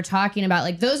entry that we're talking about,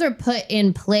 like those are put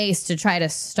in place to try to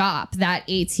stop that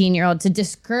 18-year-old, to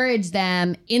discourage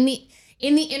them in the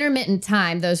intermittent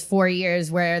time, those 4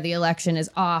 years where the election is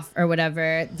off or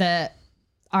whatever.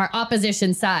 Our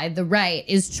opposition side, the right,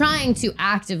 is trying to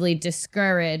actively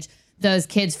discourage those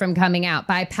kids from coming out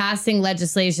by passing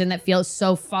legislation that feels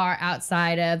so far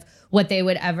outside of what they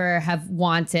would ever have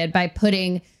wanted, by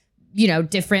putting,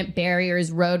 different barriers,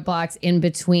 roadblocks in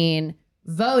between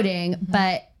voting.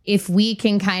 But if we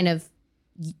can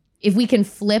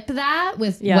flip that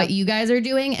with what you guys are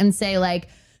doing and say like,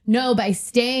 no, by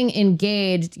staying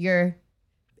engaged, you're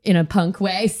in a punk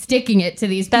way, sticking it to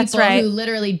these people who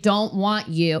literally don't want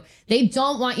you. They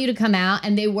don't want you to come out,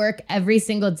 and they work every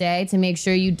single day to make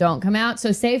sure you don't come out.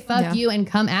 So say fuck you and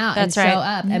come out and show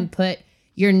up and put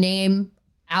your name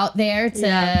out there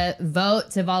to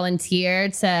vote, to volunteer,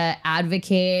 to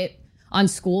advocate on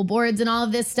school boards and all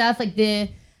of this stuff. Like the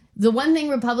one thing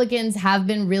Republicans have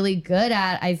been really good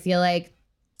at, I feel like,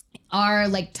 are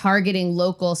like targeting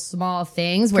local small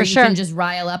things where you can just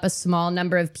rile up a small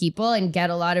number of people and get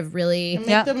a lot of really and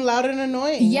make them loud and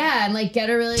annoying. Yeah, and like get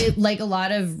a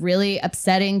lot of really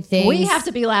upsetting things. We have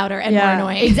to be louder and more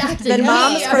annoying. Exactly. Than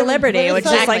Moms for Liberty, which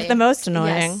is like the most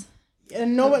annoying. Yes.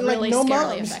 And no one, really no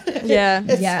moms.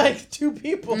 It's like 2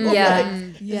 people.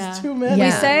 It's too many.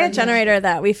 We say at Generator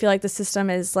that we feel like the system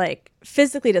is like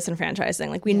physically disenfranchising.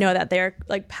 Like we know that they're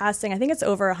like passing, I think it's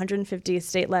over 150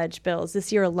 state ledge bills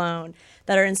this year alone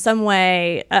that are in some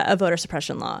way a voter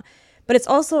suppression law. But it's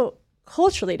also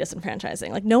culturally disenfranchising.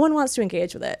 Like no one wants to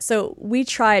engage with it. So we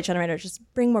try at Generator to just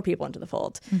bring more people into the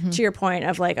fold. To your point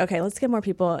of like, okay, let's get more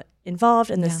people involved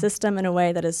in the system in a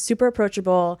way that is super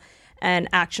approachable and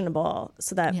actionable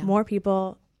so that more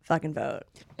people fucking vote.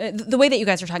 The way that you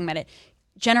guys are talking about it,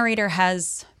 Generator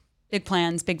has big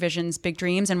plans, big visions, big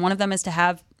dreams. And one of them is to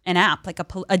have an app, like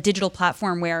a digital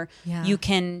platform where you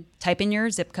can type in your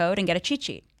zip code and get a cheat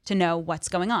sheet to know what's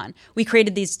going on. We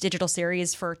created these digital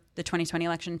series for the 2020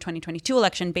 election, 2022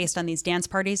 election based on these dance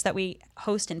parties that we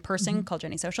host in person called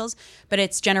Jenny Socials. But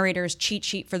it's Generator's cheat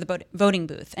sheet for the voting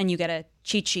booth. And you get a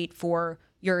cheat sheet for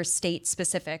your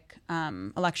state-specific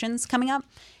elections coming up.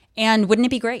 And wouldn't it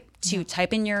be great to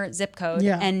type in your zip code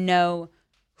and know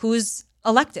who's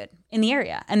elected in the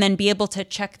area and then be able to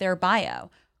check their bio?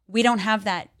 We don't have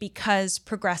that because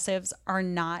progressives are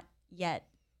not yet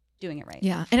doing it right.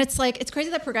 Yeah. And it's like, it's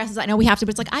crazy that progressives, I know we have to,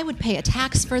 but it's like, I would pay a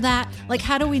tax for that. Like,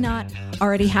 how do we not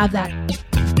already have that?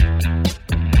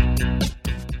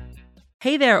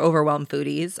 Hey there, overwhelmed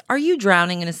foodies. Are you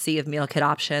drowning in a sea of meal kit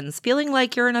options, feeling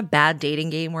like you're in a bad dating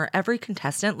game where every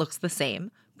contestant looks the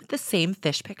same, with the same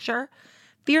fish picture?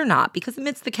 Fear not, because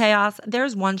amidst the chaos,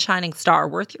 there's one shining star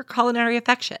worth your culinary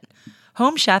affection.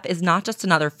 Home Chef is not just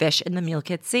another fish in the meal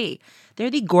kit sea. They're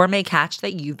the gourmet catch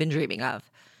that you've been dreaming of.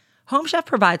 Home Chef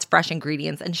provides fresh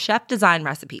ingredients and chef-designed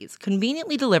recipes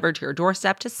conveniently delivered to your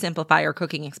doorstep to simplify your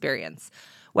cooking experience.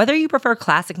 Whether you prefer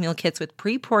classic meal kits with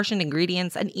pre-portioned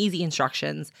ingredients and easy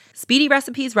instructions, speedy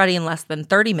recipes ready in less than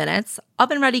 30 minutes,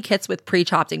 oven-ready kits with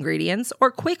pre-chopped ingredients,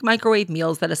 or quick microwave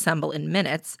meals that assemble in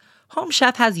minutes, Home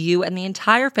Chef has you and the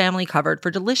entire family covered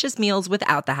for delicious meals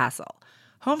without the hassle.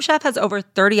 Home Chef has over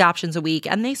 30 options a week,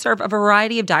 and they serve a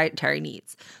variety of dietary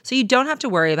needs, so you don't have to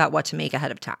worry about what to make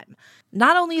ahead of time.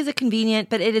 Not only is it convenient,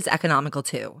 but it is economical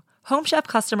too. Home Chef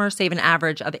customers save an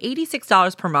average of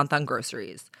 $86 per month on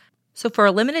groceries. So for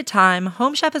a limited time,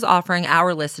 Home Chef is offering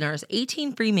our listeners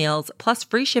 18 free meals plus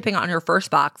free shipping on your first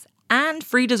box and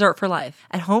free dessert for life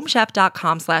at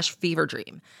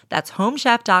homechef.com/feverdream. That's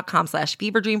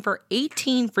homechef.com/feverdream for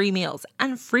 18 free meals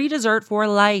and free dessert for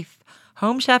life.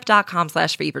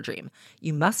 homechef.com/feverdream.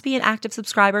 You must be an active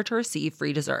subscriber to receive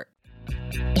free dessert.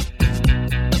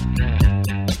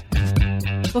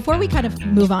 Before we kind of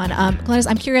move on, Glennis,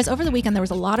 I'm curious, over the weekend there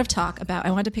was a lot of talk about,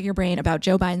 I wanted to pick your brain about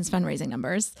Joe Biden's fundraising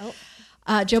numbers.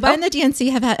 Joe Biden and the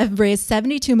DNC have raised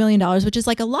 $72 million, which is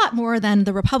like a lot more than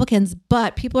the Republicans,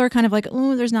 but people are kind of like,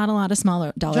 oh, there's not a lot of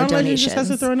smaller dollar John donations. Legend just has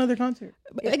to throw another concert.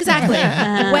 Exactly.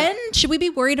 When should we be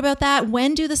worried about that?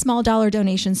 When do the small dollar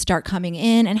donations start coming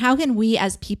in? And how can we,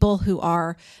 as people who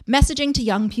are messaging to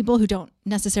young people who don't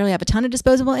necessarily have a ton of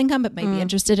disposable income, but may be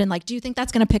interested in, like, do you think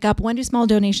that's going to pick up? When do small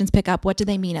donations pick up? What do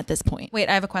they mean at this point? Wait,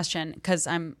 I have a question because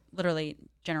I'm literally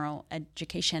general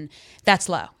education. That's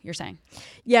low, you're saying?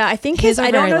 Yeah, I think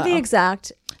I don't know the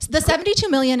exact. The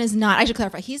 $72 million is not, I should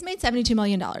clarify, he's made $72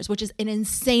 million, which is an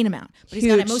insane amount, but he's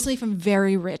got it mostly from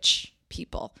very rich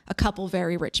people, a couple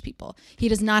very rich people. He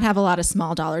does not have a lot of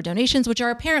small dollar donations, which are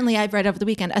apparently, I've read over the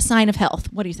weekend, a sign of health.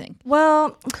 What do you think?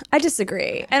 Well, I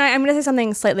disagree. And I'm going to say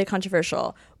something slightly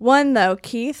controversial. One, though,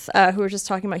 Keith, who we were just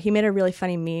talking about, he made a really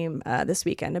funny meme this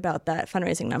weekend about that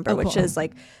fundraising number, which is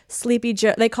like Sleepy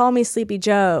Joe. They call me Sleepy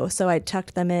Joe, so I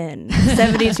tucked them in.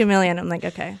 72 million. I'm like,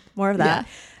 okay, more of that.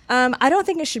 Yeah. I don't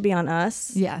think it should be on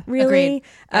us, really,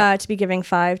 to be giving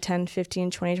 $5, $10,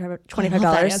 $15,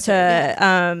 $25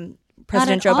 to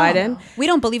President Joe Biden. We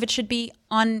don't believe it should be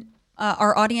on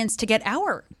our audience to get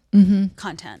our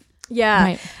content. Yeah.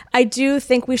 Right. I do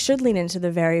think we should lean into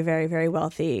the very, very, very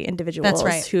wealthy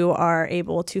individuals who are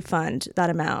able to fund that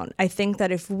amount. I think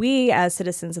that if we as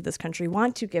citizens of this country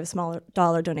want to give small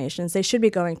dollar donations, they should be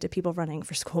going to people running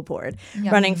for school board,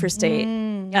 running for state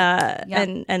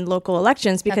and local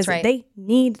elections because they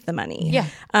need the money.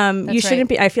 You shouldn't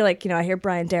be, I feel like, I hear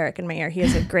Brian Derrick in my ear. He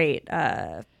has a great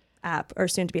app or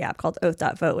soon to be app called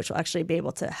Oath.vote, which will actually be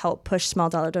able to help push small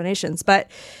dollar donations. But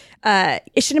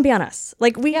it shouldn't be on us.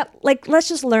 Let's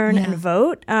just learn and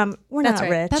vote. We're not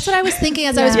rich. That's what I was thinking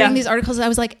as I was reading these articles. I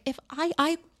was like, if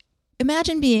I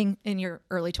imagine being in your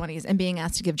early 20s and being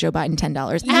asked to give Joe Biden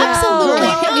 $10.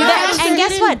 Absolutely. And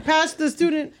guess what? Pass the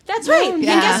student. That's right. Yeah. And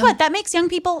guess what? That makes young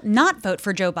people not vote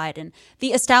for Joe Biden.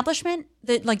 The establishment,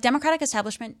 the Democratic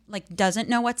establishment, doesn't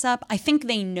know what's up. I think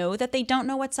they know that they don't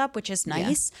know what's up, which is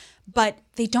nice, but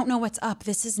they don't know what's up.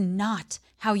 This is not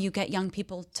how you get young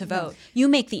people to vote. You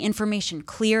make the information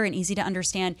clear and easy to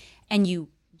understand, and you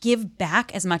give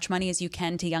back as much money as you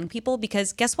can to young people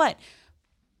because guess what?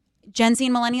 Gen Z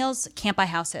and millennials can't buy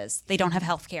houses. They don't have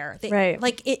health care.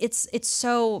 It's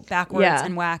so backwards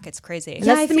and whack. It's crazy.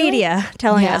 That's the media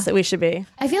telling us that we should be.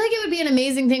 I feel like it would be an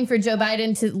amazing thing for Joe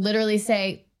Biden to literally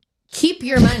say, keep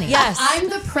your money. Yes. I'm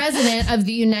the president of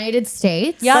the United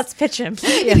States. Yep. Let's pitch him.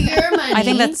 Keep your money. I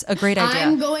think that's a great idea.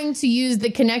 I'm going to use the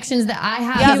connections that I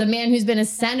have as a man who's been a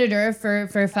senator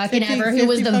for fucking ever, who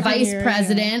was the vice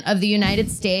president of the United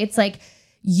States. Like,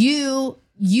 you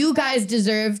guys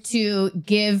deserve to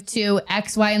give to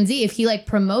X, Y, and Z. If he like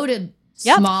promoted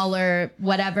smaller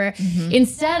whatever,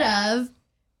 instead of,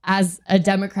 as a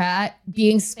Democrat,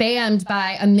 being spammed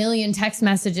by a million text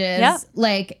messages,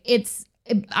 like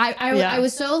I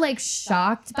was so like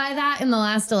shocked by that in the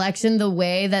last election, the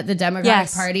way that the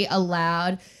Democratic Party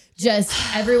allowed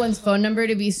just everyone's phone number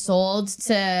to be sold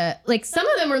to, like, some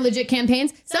of them were legit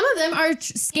campaigns, some of them are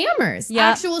scammers,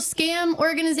 actual scam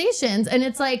organizations, and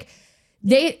it's like,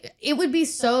 it would be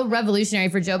so revolutionary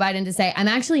for Joe Biden to say, I'm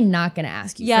actually not going to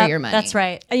ask you for your money. That's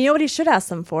right. And you know what he should ask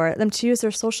them for? Them to use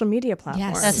their social media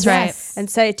platforms. Yes, that's right.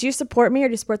 And say, do you support me or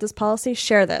do you support this policy?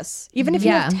 Share this. Even if you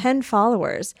have 10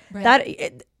 followers,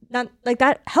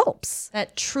 that helps.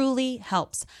 That truly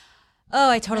helps. Oh,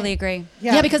 I totally agree.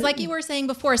 Yeah, because like you were saying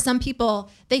before, some people,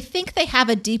 they think they have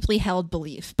a deeply held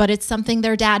belief, but it's something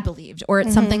their dad believed, or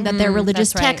it's something that their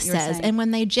religious text says. And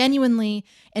when they genuinely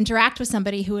interact with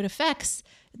somebody who it affects,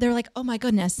 they're like, oh my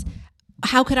goodness,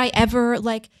 how could I ever,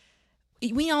 like,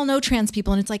 we all know trans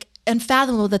people, and it's like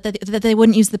unfathomable that they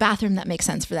wouldn't use the bathroom that makes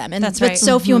sense for them. And but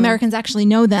so few Americans actually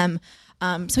know them.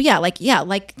 Like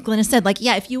Glennis said,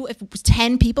 if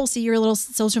 10 people see your little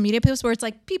social media post where it's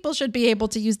like, people should be able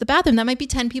to use the bathroom, that might be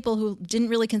 10 people who didn't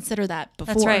really consider that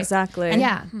before. That's right. Exactly.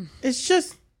 And It's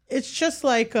just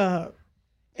like,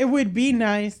 it would be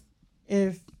nice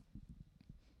if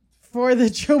for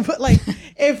the Joe, but like,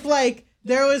 if like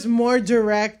there was more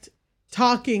direct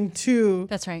talking to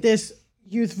this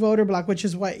youth voter bloc, which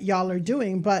is what y'all are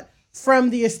doing, but from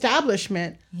the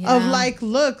establishment of like,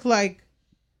 look, like,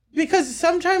 because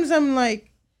sometimes I'm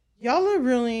like, y'all are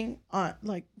really on,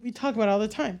 like, we talk about it all the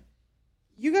time.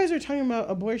 You guys are talking about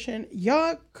abortion.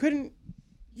 Y'all couldn't.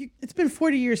 It's been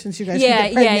 40 years since you guys could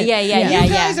get pregnant.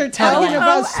 You guys are talking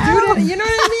about student. You know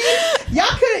what I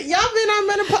mean? Y'all been on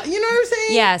menopause. You know what I'm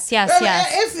saying? Yes.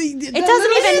 It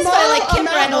doesn't even feel like Kim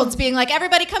Reynolds being like,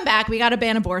 everybody come back, we got to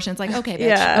ban abortion. It's like, okay, bitch.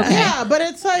 Yeah, but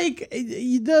it's like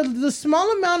the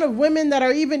small amount of women that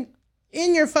are even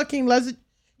in your fucking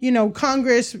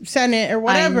Congress, Senate, or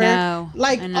whatever,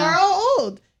 are all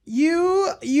old.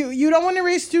 You don't want to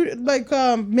raise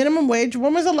minimum wage.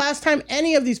 When was the last time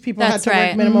any of these people had to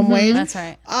work minimum wage? That's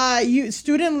right.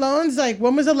 Student loans, like,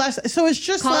 when was the last? So it's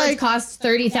just college costs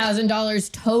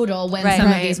 $30,000 total when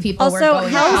some of these people were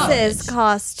going houses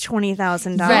cost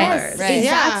 $20,000. Right.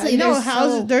 Exactly.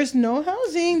 Yeah, there's no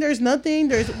housing. There's nothing.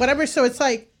 There's whatever. So it's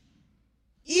like,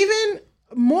 even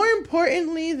more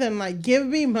importantly than like give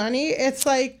me money, it's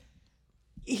like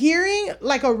hearing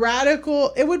like a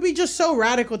radical, it would be just so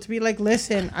radical to be like,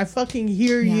 listen, I fucking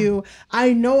hear you.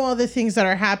 I know all the things that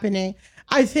are happening.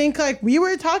 I think like we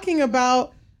were talking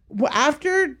about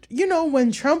after,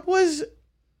 when Trump was,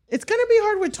 it's going to be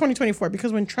hard with 2024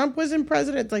 because when Trump was in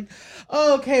president, it's like,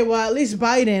 oh, okay, well, at least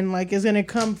Biden like is going to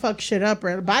come fuck shit up,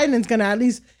 or Biden's going to at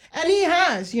least, and he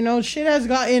has, shit has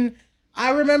gotten.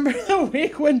 I remember the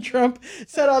week when Trump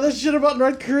said all this shit about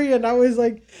North Korea, and I was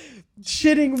like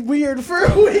shitting weird for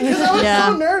a week because I was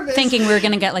so nervous. Thinking we were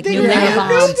going to get like nuclear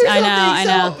bombs. I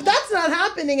know. So that's not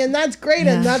happening, and that's great,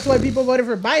 and that's why people voted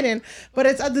for Biden. But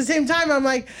it's at the same time, I'm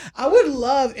like, I would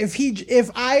love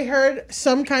if I heard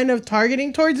some kind of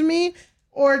targeting towards me,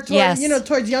 or towards,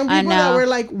 towards young people that were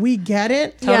like, we get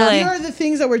it. Totally. Here are the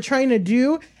things that we're trying to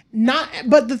do.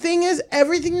 But the thing is,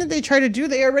 everything that they try to do,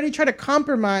 they already try to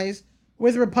compromise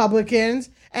with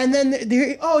Republicans, and then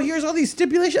here's all these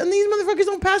stipulations, and these motherfuckers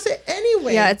don't pass it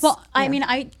anyway. I mean,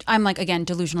 I'm like, again,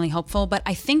 delusionally hopeful, but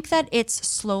I think that it's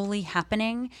slowly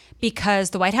happening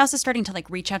because the White House is starting to like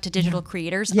reach out to digital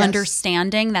creators,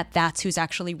 understanding that that's who's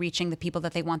actually reaching the people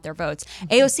that they want their votes.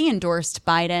 AOC endorsed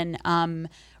Biden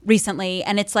recently,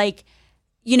 and it's like,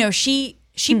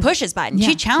 she pushes Biden.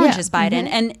 She challenges Biden.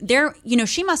 And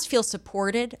she must feel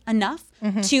supported enough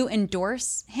to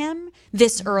endorse him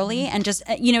this early. And just,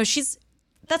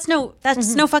 that's no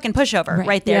fucking pushover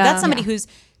right there. That's somebody who's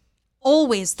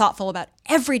always thoughtful about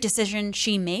every decision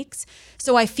she makes.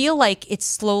 So I feel like it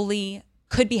slowly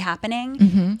could be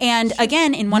happening. And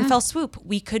again, in one fell swoop,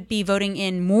 we could be voting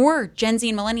in more Gen Z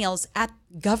and millennials at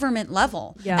government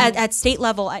level, at state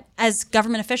level, as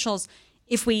government officials,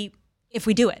 if we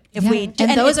do it.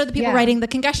 And those are the people writing the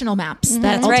congressional maps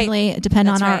that ultimately depend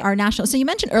on our national. So you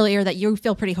mentioned earlier that you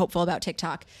feel pretty hopeful about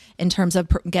TikTok in terms of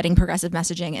getting progressive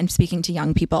messaging and speaking to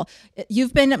young people.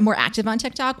 You've been more active on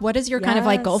TikTok. What is your kind of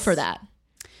like goal for that?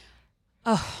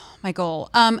 Oh, my goal.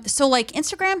 So like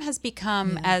Instagram has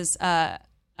become as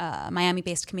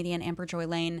Miami-based comedian Amber Joy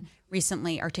Lane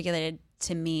recently articulated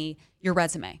to me your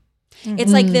resume.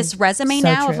 It's like this resume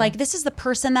now of like, this is the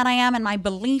person that I am and my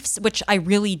beliefs, which I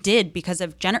really did because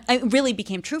of it really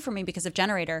became true for me because of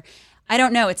Generator. I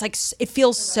don't know. It's like, it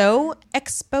feels so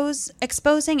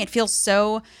exposing. It feels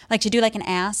so like to do like an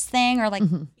ass thing or like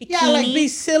bikini. Yeah, like be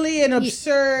silly and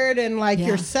absurd and like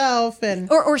yourself and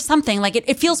or something like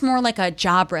it feels more like a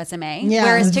job resume. Yeah.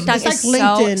 Whereas TikTok is like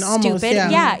LinkedIn so almost, stupid.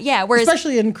 Yeah. Whereas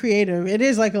especially in creative, it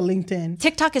is like a LinkedIn.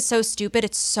 TikTok is so stupid.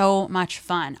 It's so much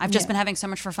fun. I've just been having so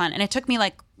much fun, and it took me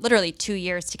like literally 2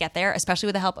 years to get there, especially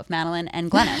with the help of Madeline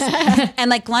and Glennis. And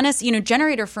like Glennis,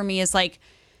 Generator for me is like.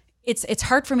 It's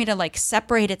hard for me to like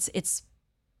separate. It's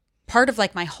part of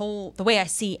like the way I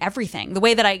see everything. The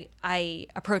way that I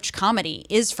approach comedy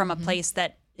is from a place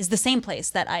that is the same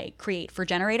place that I create for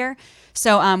Generator.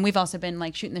 So we've also been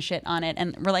like shooting the shit on it,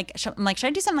 and we're like, I'm like, should I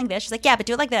do something like this? She's like, yeah, but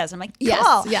do it like this. I'm like, cool.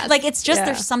 Yes. Like it's just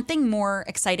there's something more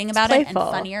exciting about it and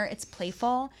funnier. It's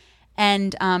playful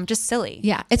and just silly.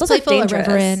 Yeah, it's playful,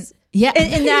 irreverent. Yeah,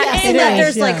 in that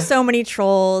there's like so many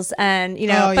trolls and but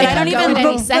I don't even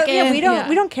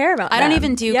we don't care about. I don't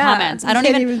even do comments. I don't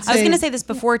even. I was gonna say this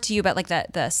before to you about like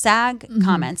the SAG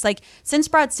comments. Like since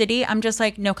Broad City, I'm just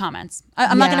like no comments.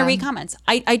 I'm not gonna read comments.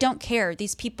 I don't care.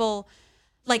 These people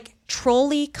like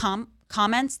trolly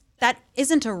comments. That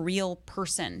isn't a real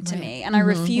person to me, and I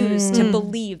refuse to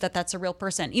believe that that's a real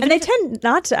person. Even and they tend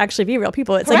not to actually be real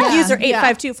people. It's like user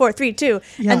 852432,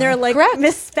 and they're like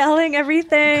misspelling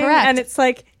everything. Correct. And it's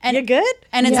like, you good?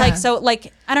 And it's like so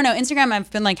like I don't know. Instagram, I've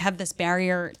been like have this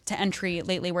barrier to entry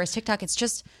lately, whereas TikTok, it's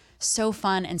just so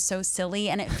fun and so silly,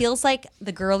 and it feels like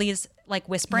the girlies like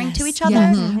whispering to each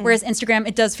other. Whereas Instagram,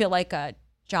 it does feel like a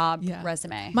job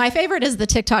resume. My favorite is the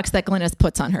TikToks that Glennis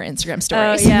puts on her Instagram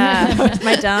stories. Oh yeah,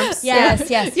 my dumps. Yes.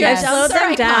 I slowed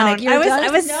them down. I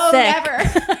was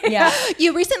sick. Yeah.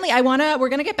 You recently, we're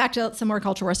gonna get back to some more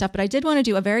culture war stuff, but I did want to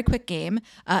do a very quick game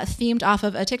themed off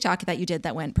of a TikTok that you did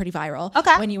that went pretty viral.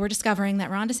 Okay. When you were discovering that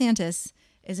Ron DeSantis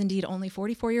is indeed only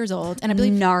 44 years old, and I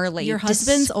believe gnarly. Your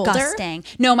husband's disgusting. older.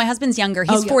 No, my husband's younger.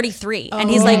 He's 43,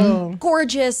 and he's like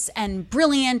gorgeous and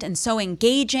brilliant and so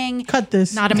engaging. Cut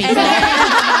this. Not amazing.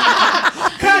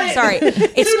 Cut it. Sorry,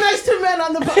 it's too nice to men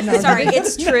on the phone. No, sorry,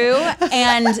 it's true.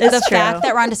 And the fact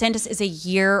that Ron DeSantis is a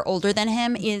year older than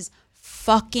him is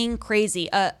fucking crazy.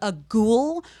 A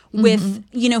ghoul with,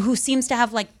 who seems to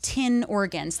have like tin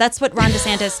organs. That's what Ron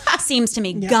DeSantis seems to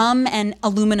me. Yeah. Gum and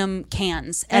aluminum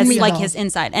cans as like his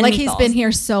inside. And like meatballs. He's been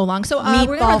here so long. So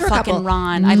we're gonna meatball fucking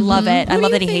Ron. I love it. I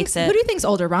love that he hates it. Who do you think's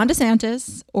older, Ron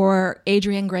DeSantis or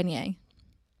Adrienne Grenier?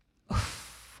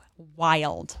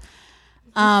 Wild.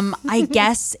 I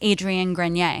guess Adrienne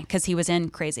Grenier, because he was in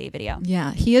Crazy video.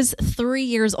 Yeah, he is 3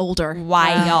 years older.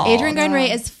 Wild. Adrienne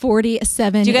Grenier is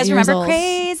 47. Do you guys remember old.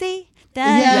 Crazy?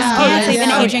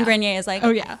 Yeah. Adrienne Grenier is like, oh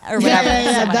yeah, or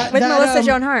whatever. With Melissa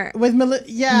Joan Hart. With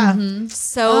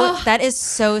So that is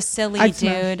so silly,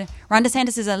 dude. Ron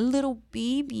DeSantis is a little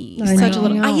baby. Such a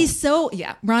little. He's so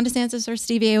Ron DeSantis or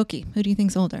Steve Aoki. Who do you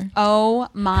think's older? Oh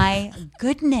my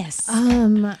goodness.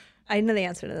 I know the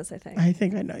answer to this, I think. I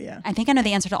think I know, yeah. I think I know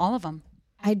the answer to all of them.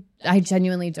 I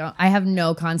genuinely don't. I have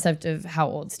no concept of how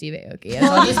old Steve Aoki is.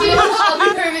 I'll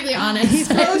be perfectly honest. He's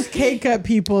those K-cut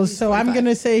people, so I'm going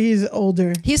to say he's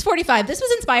older. He's 45. This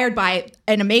was inspired by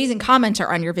an amazing commenter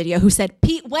on your video who said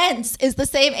Pete Wentz is the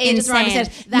same age as Ron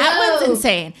DeSantis. That one's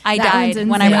insane. I died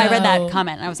when I read that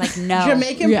comment. I was like, no.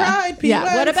 Jamaican pride, Pete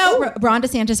Wentz. What about Ron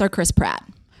DeSantis or Chris Pratt?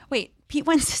 Wait, Pete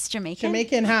Wentz is Jamaican?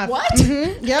 Jamaican half. What?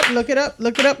 Yep, look it up.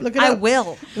 I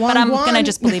will, but I'm going to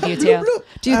just believe you too.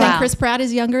 Do you think Chris Pratt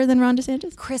is younger than Ron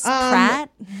DeSantis? Chris Pratt?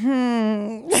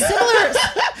 Similar.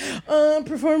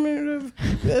 Performative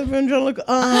evangelical.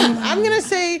 I'm going to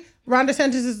say Ron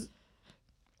DeSantis is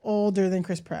older than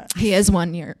Chris Pratt. He is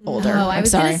 1 year older. No, I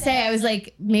was going to say, I was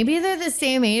like, maybe they're the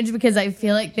same age because I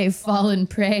feel like they've fallen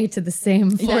prey to the same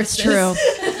forces. That's true.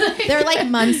 They're like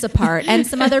months apart, and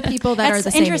some other people that are the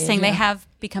same interesting. age, They have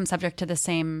become subject to the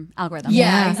same algorithm.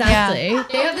 Yeah, exactly. Yeah.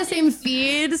 They have the same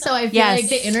feed, so I feel like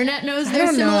the internet knows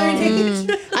they're similar in age.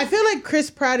 I feel like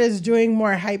Chris Pratt is doing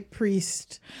more hype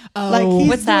priest. Oh, like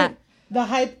what's that? The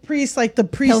hype priest, like the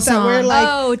priest that wear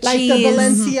like the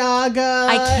Balenciaga,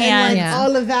 I can't. And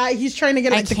all of that. He's trying to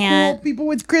get like the cool people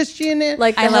with Christian in it.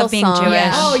 Like I love being Jewish.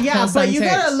 Oh yeah, but you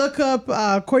gotta look up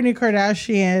Kourtney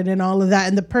Kardashian and all of that,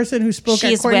 and the person who spoke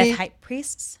at Kourtney. She's with hype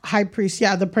priests. Hype priest,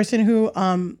 yeah, the person who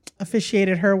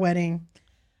officiated her wedding.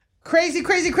 Crazy.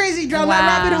 Drown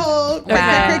that rabbit hole.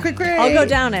 Quick. I'll go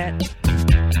down it.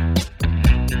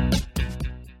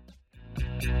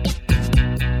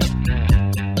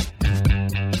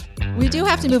 We do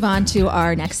have to move on to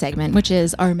our next segment, which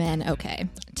is Are Men Okay?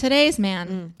 today's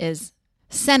man is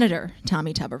Senator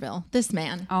Tommy Tuberville. This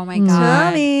man. Oh my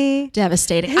God. Tommy.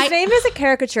 Devastating. His name is a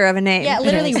caricature of a name. Yeah,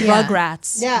 literally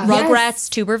Rugrats. Yeah. Rugrats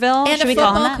Tuberville. And Should a we call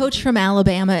him football that? coach from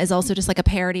Alabama is also just like a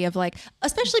parody of like,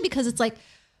 especially because it's like,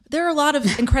 there are a lot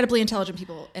of incredibly intelligent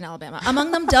people in Alabama.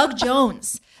 Among them, Doug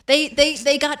Jones. They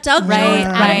got Doug Jones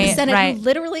out of the Senate who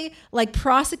literally like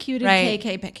prosecuted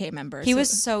KKK members. He was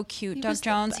so cute, Doug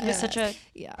Jones. He was such a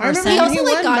I remember He when also he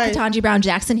like won got by- Ketanji Brown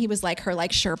Jackson. He was like her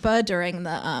like Sherpa during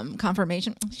the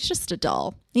confirmation. He's just a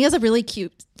doll. He has a really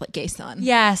cute like gay son.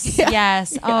 Yes,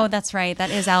 yes. Oh, that's right. That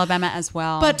is Alabama as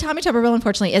well. But Tommy Tuberville,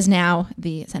 unfortunately, is now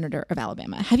the senator of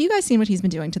Alabama. Have you guys seen what he's been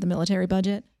doing to the military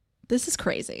budget? This is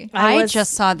crazy. I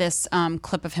just saw this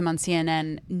clip of him on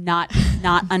CNN not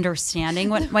understanding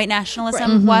what white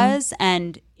nationalism was,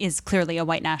 and is clearly a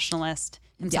white nationalist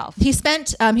himself. He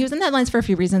spent he was in the headlines for a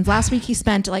few reasons. Last week he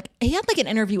had like an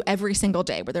interview every single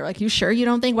day where they're like, "You sure you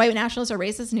don't think white nationalists are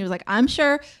racist?" And he was like, "I'm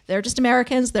sure they're just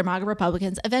Americans. They're MAGA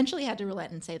Republicans." Eventually he had to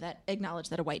relent and say that, acknowledge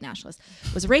that a white nationalist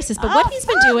was racist. But what he's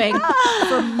been doing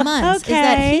for months is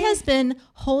that he has been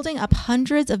holding up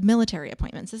hundreds of military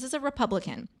appointments. This is a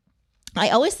Republican.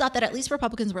 I always thought that at least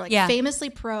Republicans were like famously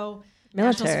pro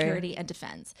national security and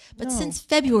defense. But since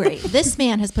February, this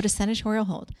man has put a senatorial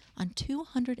hold on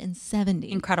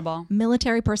 270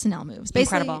 military personnel moves.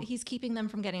 Basically, he's keeping them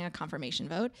from getting a confirmation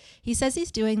vote. He says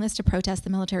he's doing this to protest the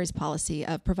military's policy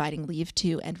of providing leave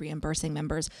to and reimbursing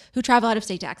members who travel out of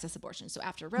state to access abortion. So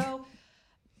after Roe,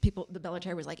 the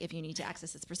military was like, if you need to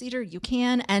access this procedure, you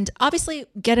can. And obviously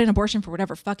get an abortion for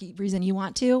whatever reason you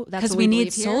want to. That's because we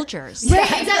need soldiers. Right,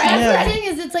 exactly. That's the thing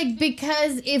is, it's like,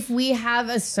 because if we have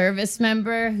a service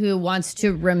member who wants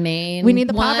to remain, we need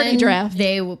the poverty draft.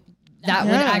 That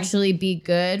would actually be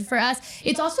good for us.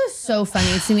 It's also so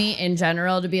funny to me in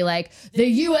general to be like, the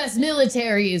U.S.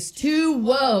 military is too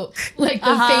woke. Like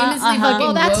the famously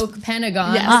fucking woke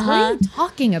Pentagon. Yes. What are you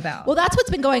talking about? Well, that's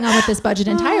what's been going on with this budget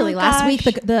entirely. Last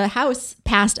week, the House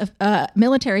passed a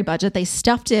military budget. They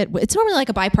stuffed it. It's normally like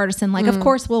a bipartisan, like, of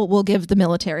course, we'll give the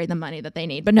military the money that they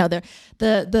need. But no,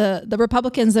 the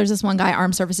Republicans, there's this one guy,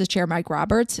 Armed Services Chair Mike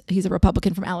Roberts, he's a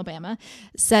Republican from Alabama,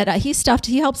 said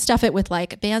he helped stuff it with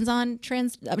like bans on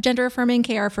gender affirming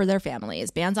care for their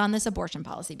families, bans on this abortion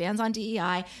policy, bans on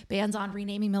DEI, bans on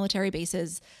renaming military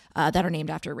bases that are named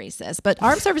after racists. But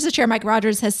Armed Services Chair Mike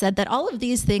Rogers has said that all of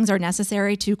these things are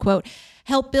necessary to, quote,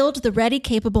 help build the ready,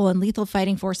 capable, and lethal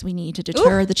fighting force we need to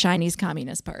deter the Chinese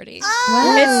Communist Party.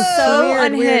 It's so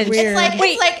unhinged.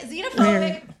 It's like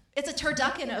xenophobic. It's a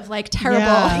turducken of like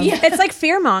terrible. Yeah. It's like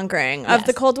fear mongering of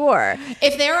the Cold War.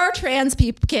 If there are trans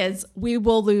kids, we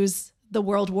will lose the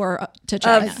world war to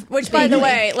China. Which, by the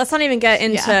way, let's not even get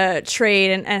into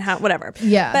trade and how, whatever.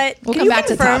 Yeah. But we'll can come you back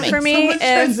to confirm Tommy. for me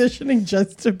transitioning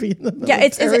just to be in the military. Yeah,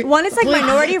 it's like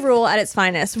minority rule at its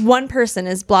finest. One person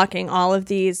is blocking all of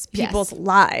these people's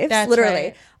lives, literally.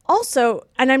 Right. Also,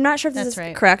 and I'm not sure if this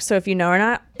is correct, so if you know or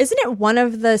not, isn't it one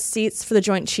of the seats for the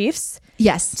Joint Chiefs?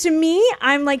 Yes. To me,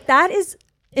 I'm like, that is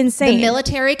insane. The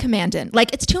military commandant,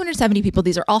 like it's 270 people.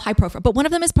 These are all high profile, but one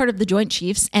of them is part of the Joint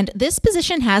Chiefs, and this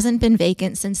position hasn't been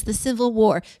vacant since the Civil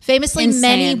War. Famously,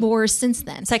 many wars since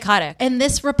then. Psychotic. And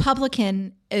this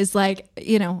Republican is like,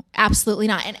 absolutely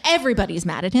not. And everybody's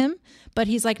mad at him. But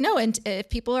he's like, no, and if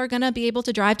people are going to be able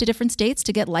to drive to different states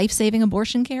to get life-saving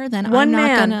abortion care, then I'm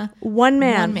not going to. One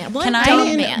man.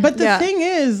 But the thing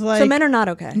is, like... So men are not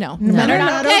okay. No. Men are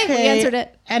not okay. We answered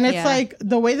it. And it's like,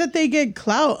 the way that they get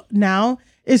clout now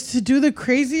is to do the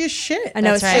craziest shit. I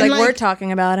know, it's like we're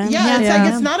talking about him. Yeah,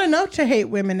 like it's not enough to hate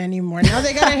women anymore. Now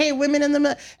they gotta hate women in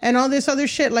the and all this other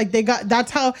shit. Like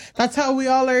that's how we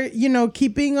all are,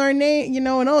 keeping our name,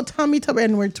 and Tommy Tuberville,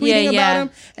 and we're tweeting about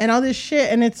him and all this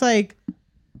shit. And it's like,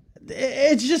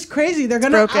 it's just crazy. They're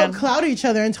gonna out-cloud each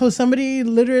other until somebody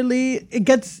literally, it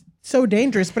gets so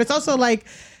dangerous. But it's also like,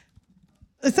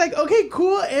 it's like, okay,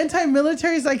 cool,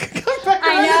 anti-military is like, come back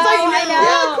around. I know.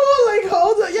 Yeah, cool, like,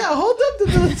 hold up the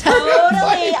military.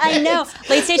 Totally, I know.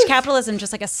 Late stage capitalism,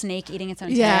 just like a snake eating its own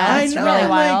tail. Yeah, it's really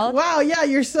wild. Like, wow, yeah,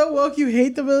 you're so woke, you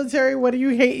hate the military. What do you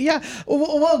hate? Yeah,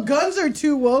 well, guns are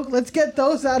too woke. Let's get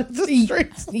those out of the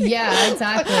streets. Yeah,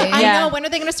 exactly. I know. When are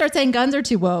they going to start saying guns are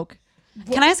too woke?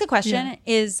 Can I ask a question?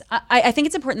 I think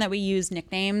it's important that we use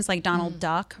nicknames like Donald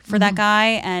Duck for that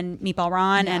guy and Meatball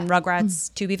Ron and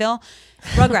Rugrats Tuberville.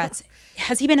 Rugrats,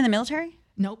 has he been in the military?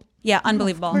 Nope. Yeah,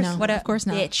 unbelievable. No, What a of course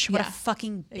not. bitch. What a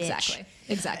fucking bitch.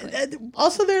 Exactly.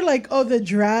 Also, they're like, the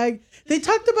drag. They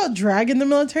talked about drag in the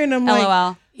military, and I'm LOL.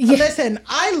 like, listen,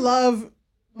 I love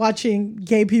watching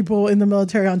gay people in the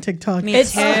military on TikTok. Me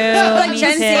too. Like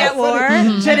Gen Z at war. Gen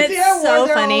And Z it's at war, so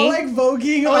they're funny. all like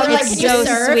voguing. Or on, like, It's can you so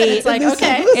serve? sweet. And it's like,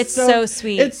 okay. It's so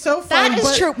sweet. It's so fun. That is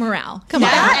but- troop morale. Come on.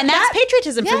 And that's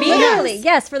patriotism for me. Literally,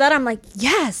 yes. For that, I'm like,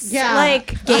 yes. Yeah.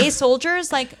 Like gay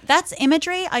soldiers, like that's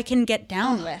imagery I can get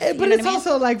down with. But it's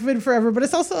also like been forever. But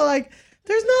it's also like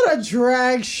there's not a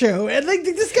drag show, and like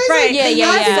this guy's Right, like, yeah, yeah,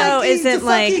 not yeah. fucking Isn't the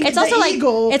like- fucking It's also the like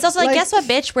eagle. guess what,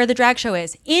 bitch? Where the drag show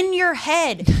is in your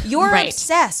head. You're Right.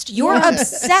 obsessed. You're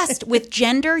obsessed with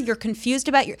gender. You're confused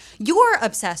about you're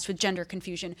obsessed with gender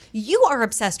confusion. You are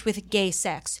obsessed with gay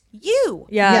sex. You're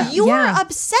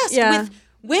obsessed with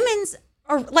women's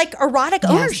like erotic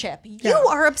ownership. You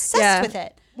are obsessed with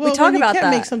it. Well, we talk when about you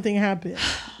can't that. make something happen.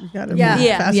 You gotta Yeah. be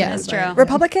Yeah. fascinated That's by true. it.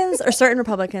 Republicans, or certain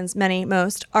Republicans, many,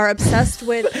 most, are obsessed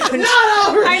with. Not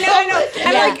all I know.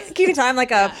 I'm like, you can tell I'm like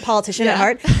a politician at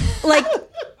heart. Like,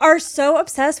 are so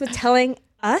obsessed with telling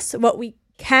us what we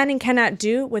can and cannot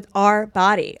do with our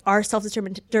body, our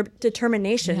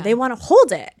self-determination. Yeah. They want to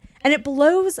hold it. And it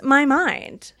blows my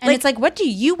mind. And it's like, what do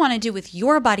you want to do with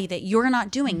your body that you're not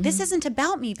doing? This isn't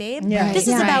about me, babe. Yeah. This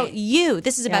is Yeah. about you.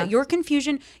 This is about your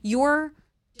confusion, your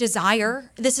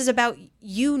desire. This is about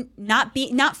you not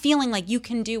feeling like you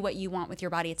can do what you want with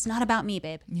your body. It's not about me,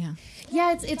 babe. Yeah.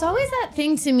 Yeah, it's always that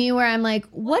thing to me where I'm like,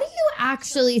 what do you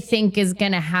actually think is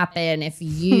gonna happen if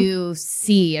you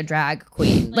see a drag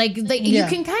queen? Like you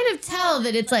can kind of tell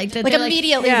that it's like that. Like they're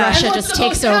immediately "And Russia what's just supposed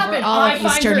takes to over happen? all I of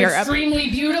find Eastern her Europe. extremely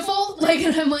beautiful." Like,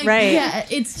 and I'm like, Right. yeah,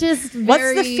 it's just very,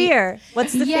 What's the fear?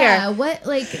 What's the yeah, fear? what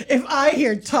like If I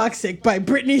hear "Toxic" by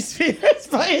Britney Spears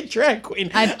by a drag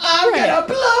queen, I'm gonna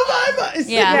blow my mind.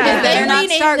 Yeah. If they They're not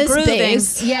rename start this grooving.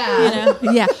 base, yeah.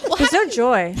 yeah. Well, There's no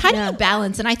joy. finding a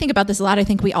balance, and I think about this a lot. I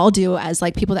think we all do as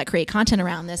like people that create content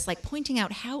around this, like pointing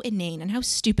out how inane and how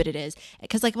stupid it is.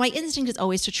 Because like my instinct is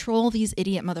always to troll these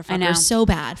idiot I know. motherfuckers so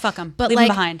bad. Fuck them. But Leave like,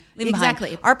 them behind. Leave them exactly.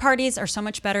 behind. Our parties are so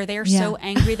much better. They are Yeah. so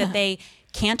angry that they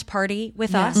can't party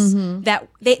with us. That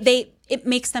it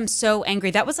makes them so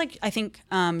angry. That was like, I think,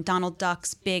 Donald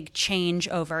Duck's big change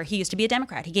over. He used to be a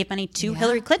Democrat. He gave money to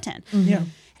Hillary Clinton. Yeah.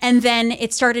 And then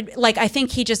it started, like, I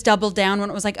think he just doubled down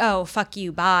when it was like, oh, fuck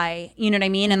you, bye. You know what I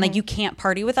mean? And like, you can't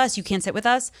party with us. You can't sit with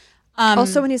us.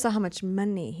 Also, when you saw how much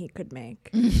money he could make.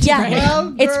 Yeah.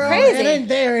 Well, It's girl, crazy. It ain't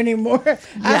there anymore.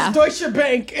 Ask Deutsche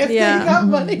Bank if they got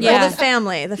money. Yeah. Well,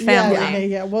 the family.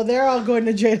 Yeah. Well, they're all going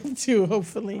to jail too,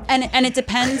 hopefully. And it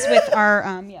depends with our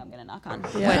I'm gonna knock on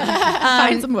wood.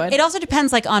 Find some wood. It also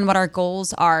depends like on what our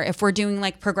goals are. If we're doing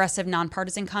like progressive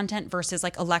nonpartisan content versus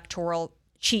like electoral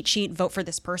cheat sheet, vote for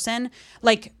this person.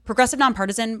 Like progressive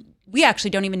nonpartisan, we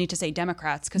actually don't even need to say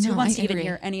Democrats because who No, wants I to even agree.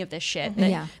 hear any of this shit?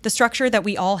 Yeah. The structure that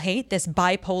we all hate, this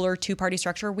bipolar two-party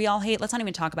structure, we all hate. Let's not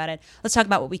even talk about it. Let's talk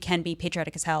about what we can be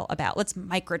patriotic as hell about. Let's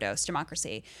microdose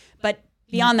democracy. But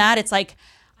beyond that, it's like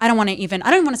I don't even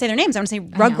want to say their names. I want to say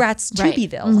Rugrats Right.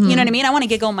 Tubyville. You know what I mean? I want to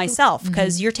giggle myself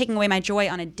because you're taking away my joy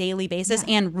on a daily basis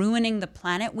and ruining the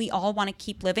planet we all want to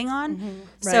keep living on.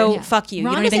 So fuck you.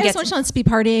 Ron You don't even DeSantis get wants to be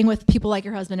partying with people like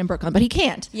your husband in Brooklyn, but he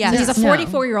can't. Yes. He's a No.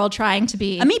 44-year-old trying to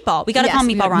be a meatball. We got to call him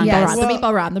Meatball Ron. Yes. The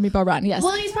Meatball Ron. Yes.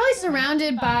 Well, he's probably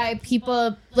surrounded by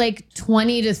people like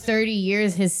 20 to 30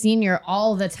 years his senior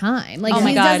all the time. Like Oh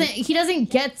my God. he doesn't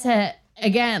get to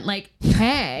again like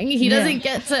hang. He doesn't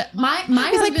get to my He's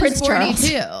like husband's Prince Charles.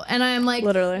 42 and I'm like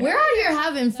Literally. we're out here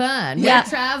having fun. Yeah. We're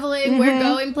traveling, we're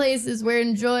going places, we're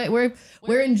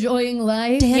enjoying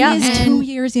life. Danny is And 2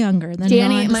 years younger than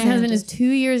Danny, Ron my husband, DeSantis. is 2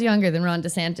 years younger than Ron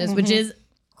DeSantis, which is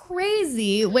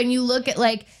crazy when you look at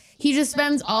like he just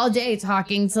spends all day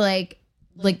talking to like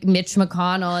Mitch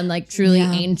McConnell and like truly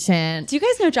ancient. Do you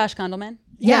guys know Josh Gondelman?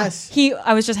 Yes.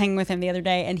 I was just hanging with him the other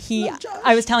day, and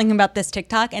I was telling him about this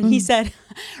TikTok, and he said,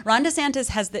 Ron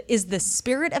DeSantis is the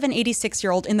spirit of an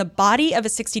 86-year-old in the body of a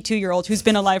 62-year-old who's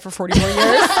been alive for 44 years.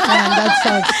 Man, that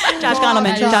sucks. Josh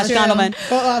Gondelman. Josh Gondelman.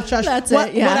 Go off, Josh. That's what,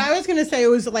 it, yeah. What I was gonna say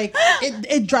was like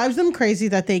it drives them crazy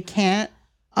that they can't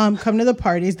come to the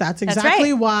parties. That's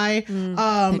exactly why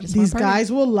these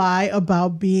guys will lie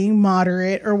about being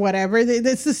moderate or whatever.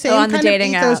 It's the same on the kind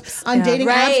dating of ethos apps. on Yeah. dating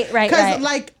Right, apps. right. Because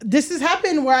like this has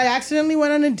happened where I accidentally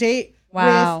went on a date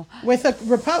Wow. with a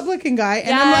Republican guy,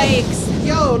 and I'm like,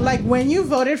 yo, like when you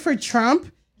voted for Trump,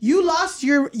 you lost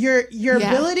your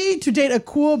ability to date a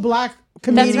cool black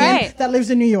comedian right. that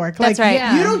lives in New York. Like, That's right.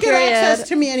 Yeah. you don't get Period. access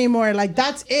to me anymore. Like,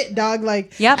 that's it, dog.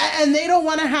 Like, Yep. and they don't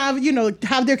want to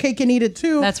have their cake and eat it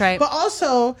too. That's right. But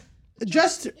also,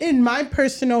 just in my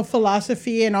personal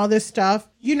philosophy and all this stuff,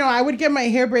 I would get my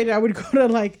hair braided. I would go to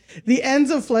like the ends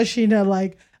of Flushing to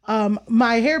like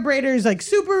my hair braider is like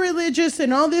super religious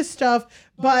and all this stuff.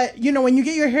 But, you know, when you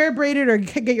get your hair braided or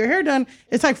get your hair done,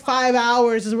 it's like 5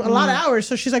 hours, it's a lot of hours.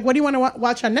 So she's like, what do you want to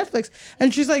watch on Netflix?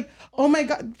 And she's like, oh my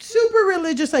God, super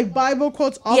religious, like Bible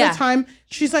quotes all the time.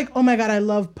 She's like, oh my God, I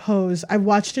love Pose. I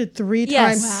watched it 3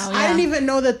 times. Wow, I didn't even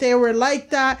know that they were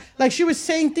like that. Like she was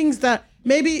saying things that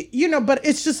maybe, you know, but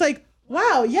it's just like,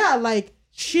 wow, yeah, like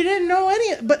she didn't know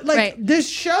any, but like this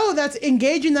show that's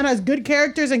engaging, that has good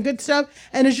characters and good stuff,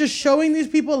 and it's just showing these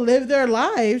people live their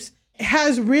lives,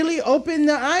 has really opened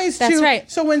the eyes to. That's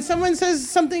right. So when someone says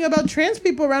something about trans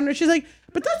people around her, she's like,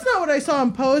 but that's not what I saw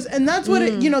in Pose. And that's what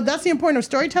it, you know, that's the importance of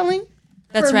storytelling.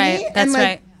 That's for right. me. That's and like,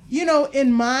 right. You know,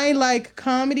 in my like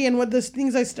comedy and what the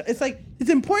things it's like,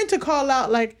 it's important to call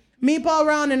out like Meatball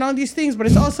Round and all these things, but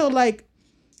it's also like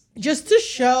just to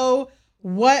show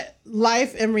what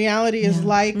life and reality is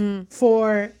like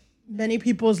for many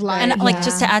people's lives. And like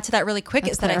just to add to that really quick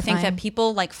is that I think that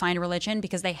people like find religion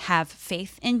because they have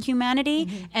faith in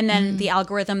humanity, and then the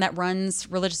algorithm that runs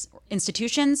religious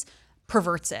institutions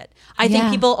perverts it. I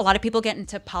think a lot of people get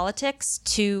into politics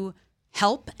to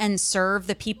help and serve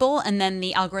the people, and then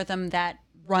the algorithm that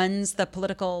runs the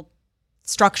political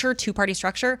structure, two-party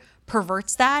structure,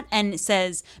 perverts that and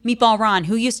says, Meatball Ron,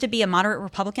 who used to be a moderate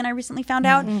Republican, I recently found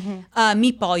out,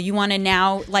 Meatball, you want to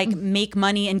now like make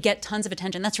money and get tons of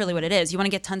attention. That's really what it is. You want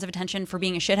to get tons of attention for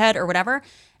being a shithead or whatever.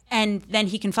 And then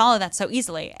he can follow that so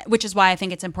easily, which is why I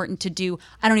think it's important to do,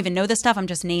 I don't even know this stuff, I'm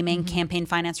just naming campaign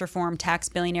finance reform, tax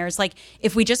billionaires. Like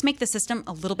if we just make the system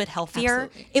a little bit healthier,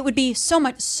 it would be so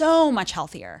much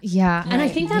healthier. Yeah. And I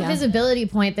think that visibility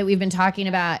point that we've been talking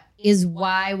about is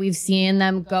why we've seen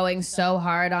them going so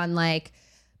hard on like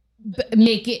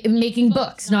making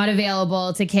books not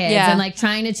available to kids and like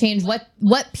trying to change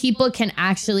what people can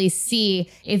actually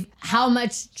see, if how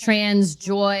much trans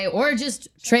joy or just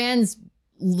trans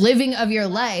living of your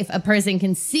life a person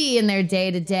can see in their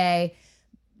day-to-day,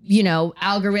 you know,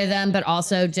 algorithm, but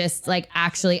also just like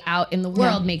actually out in the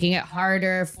world, making it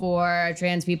harder for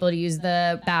trans people to use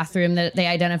the bathroom that they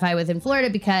identify with in Florida.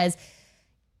 Because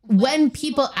when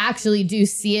people actually do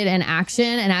see it in action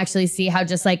and actually see how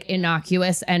just like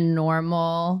innocuous and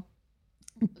normal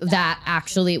what that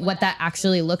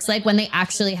actually looks like, when they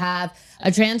actually have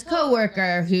a trans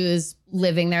coworker who's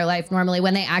living their life normally,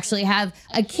 when they actually have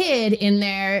a kid in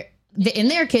their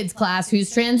kids class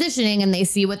who's transitioning and they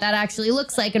see what that actually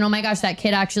looks like, and oh my gosh, that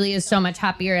kid actually is so much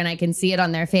happier and I can see it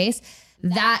on their face.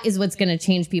 That is what's going to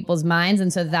change people's minds.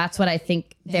 And so that's what I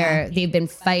think they've been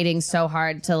fighting so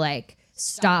hard to like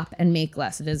stop and make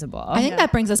less visible. I think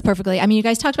that brings us perfectly. I mean, you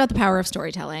guys talked about the power of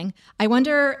storytelling. I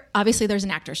wonder, obviously there's an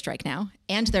actor strike now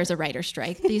and there's a writer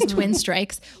strike, these twin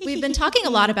strikes. We've been talking a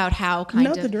lot about how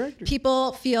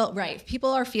people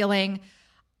are feeling,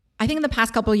 I think in the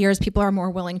past couple of years, people are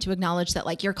more willing to acknowledge that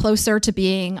like you're closer to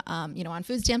being, on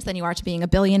food stamps than you are to being a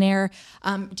billionaire.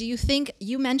 Do you think,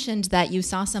 you mentioned that you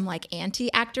saw some like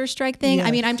anti-actor strike thing? Yes.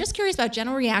 I mean, I'm just curious about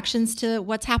general reactions to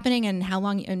what's happening and how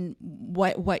long and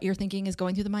what you're thinking is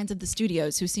going through the minds of the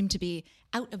studios who seem to be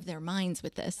out of their minds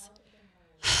with this.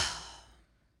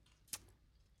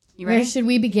 You ready? Where should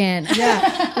we begin?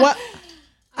 Yeah. Well,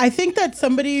 I think that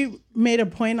somebody made a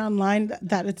point online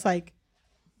that it's like,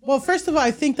 well, first of all,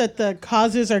 I think that the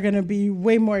causes are going to be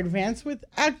way more advanced with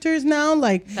actors now,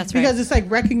 like because it's like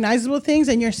recognizable things,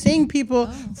 and you're seeing people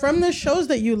from the shows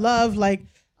that you love, like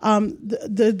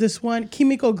this one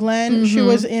Kimiko Glenn, she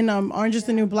was in Orange Is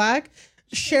the New Black,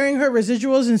 sharing her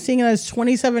residuals and seeing it as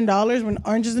 $27 when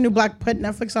Orange Is the New Black put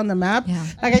Netflix on the map. Yeah.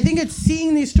 Like I think it's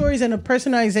seeing these stories and a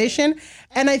personalization,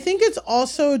 and I think it's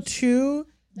also too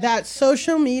that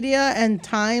social media and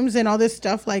Times and all this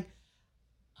stuff like.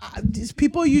 These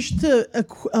people used to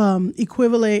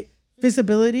equivalate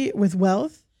visibility with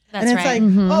wealth. That's and it's like,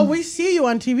 oh, we see you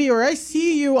on TV or I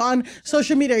see you on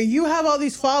social media. You have all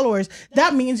these followers.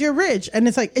 That means you're rich. And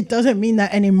it's like, it doesn't mean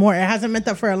that anymore. It hasn't meant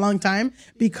that for a long time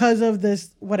because of this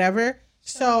whatever.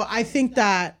 So I think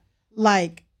that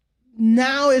like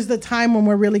now is the time when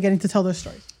we're really getting to tell those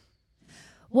stories.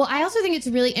 Well, I also think it's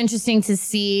really interesting to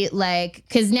see, like,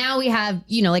 because now we have,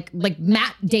 you know, like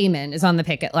Matt Damon is on the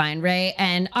picket line, right?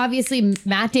 And obviously,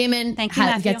 Matt Damon and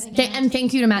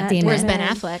thank you to Matt Damon. Where's Ben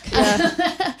Affleck?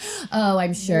 Oh,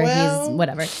 I'm sure he's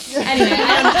whatever. Anyway,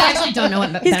 I actually don't know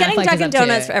what he's Ben getting Affleck Dunkin'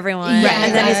 Donuts for everyone, right,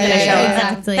 and then he's going to show up.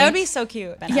 Exactly. That would be so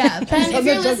cute. Ben yeah, Ben, if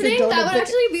you're listening, that would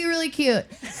actually be really cute.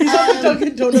 He's on the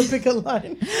Dunkin' Donut picket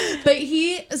line. But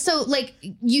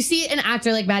you see an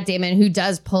actor like Matt Damon who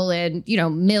does pull in, you know,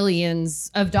 millions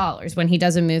of dollars when he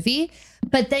does a movie,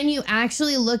 but then you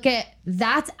actually look at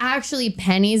that's actually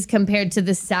pennies compared to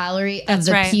the salary of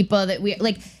the people that we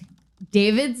like.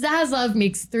 David Zaslav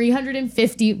makes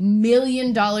 $350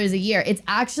 million a year. It's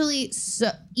actually so,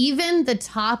 even the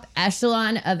top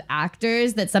echelon of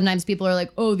actors that sometimes people are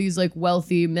like, oh, these like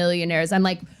wealthy millionaires. I'm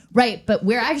like, right, but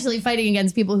we're actually fighting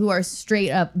against people who are straight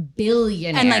up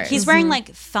billionaires. And like he's wearing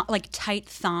like tight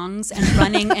thongs and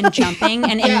running and jumping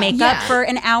and in makeup for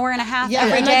an hour and a half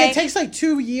every and day. Like it takes like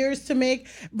 2 years to make.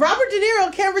 Robert De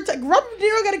Niro can't retire. Robert De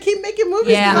Niro got to keep making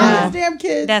movies for his damn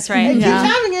kids. That's right. And keeps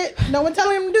having it. No one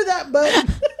telling him to do that, but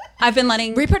I've been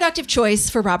letting reproductive choice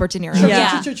for Robert De Niro.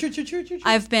 True.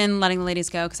 I've been letting the ladies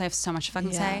go because I have so much to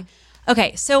fucking say.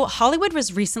 Okay, so Hollywood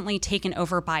was recently taken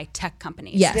over by tech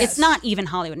companies. Yes. It's not even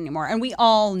Hollywood anymore. And we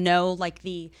all know like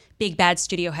the big bad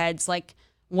studio heads, like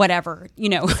whatever, you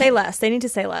know. Say less. They need to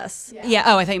say less. Yeah.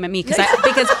 Oh, I thought you meant me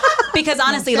because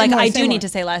honestly, like I do need to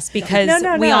say less because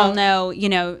we all know, you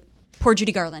know, poor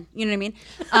Judy Garland, you know what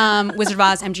I mean? Wizard of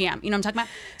Oz, MGM, you know what I'm talking about?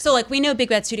 So like we know big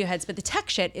bad studio heads, but the tech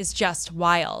shit is just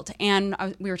wild. And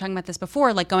we were talking about this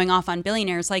before, like going off on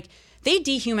billionaires, like they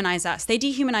dehumanize us. They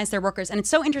dehumanize their workers. And it's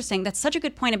so interesting. That's such a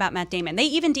good point about Matt Damon. They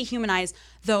even dehumanize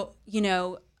the, you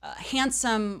know,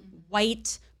 handsome,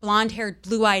 white, blonde-haired,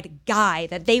 blue-eyed guy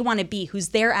that they want to be, who's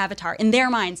their avatar. In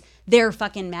their minds, they're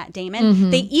fucking Matt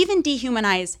Damon. They even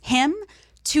dehumanize him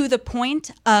to the point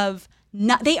of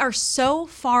they are so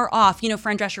far off. You know,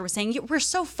 Fran Drescher was saying, we're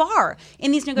so far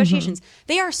in these negotiations.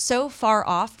 They are so far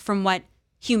off from what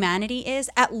humanity is.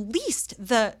 At least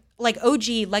the like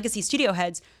OG legacy studio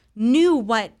heads knew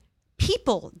what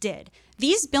people did.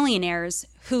 These billionaires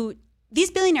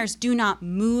do not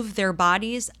move their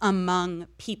bodies among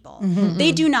people.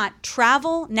 They do not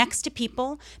travel next to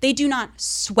people. They do not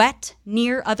sweat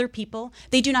near other people.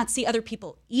 They do not see other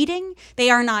people eating. They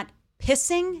are not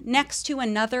pissing next to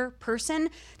another person.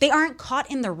 They aren't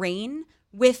caught in the rain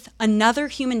with another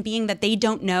human being that they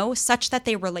don't know such that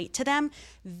they relate to them.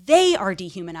 They are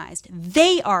dehumanized.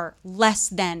 They are less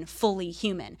than fully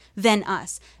human than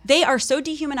us. They are so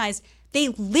dehumanized, they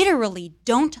literally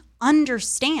don't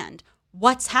understand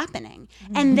what's happening.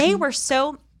 And they were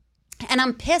so, and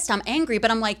I'm pissed, I'm angry,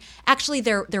 but I'm like, actually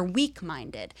they're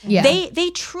weak-minded. Yeah. They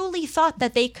truly thought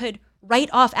that they could write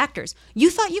off actors. You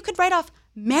thought you could write off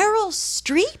Meryl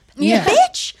Streep? Yeah.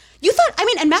 Bitch. You thought, I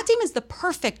mean, and Matt Damon's the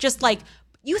perfect, just like,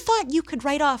 you thought you could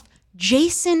write off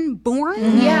Jason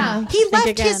Bourne? Yeah. He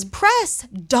left his press,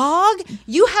 dog.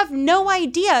 You have no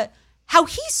idea how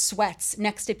he sweats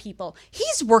next to people.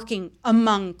 He's working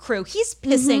among crew. He's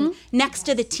pissing next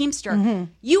to the Teamster.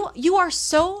 You are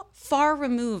so far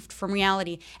removed from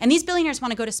reality. And these billionaires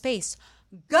want to go to space.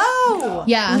 Go.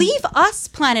 Yeah. Leave us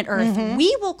planet Earth.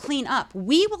 We will clean up.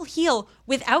 We will heal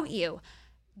without you.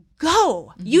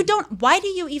 Go. You don't, why do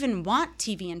you even want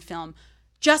TV and film?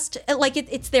 Just like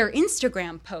it's their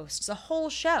Instagram posts, a whole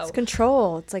show. It's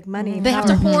control. It's like money. They have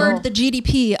to hoard the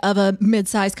GDP of a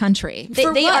mid-sized country. They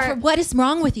For are. what is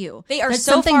wrong with you? They are There's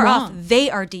so something far wrong. off. They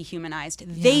are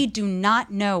dehumanized. They do not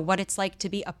know what it's like to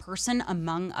be a person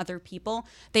among other people.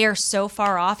 They are so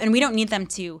far off, and we don't need them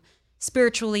to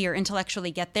spiritually or intellectually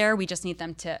get there. We just need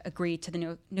them to agree to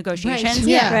the negotiations. Right.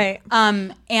 Yeah. Right.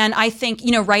 And I think,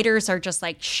 you know, writers are just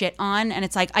like shit on, and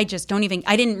it's like, I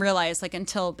didn't realize like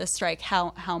until this strike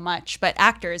how much, but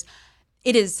actors,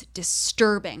 it is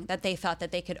disturbing that they thought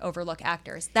that they could overlook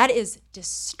actors. That is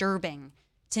disturbing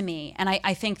to me. And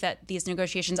I think that these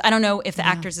negotiations, I don't know if the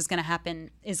actors is going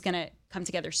to come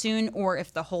together soon, or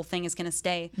if the whole thing is going to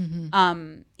stay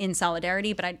in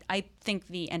solidarity. But I think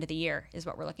the end of the year is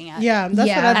what we're looking at. Yeah, that's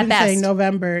what I've been saying,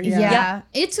 November. Yeah.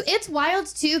 It's wild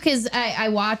too, because I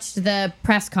watched the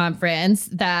press conference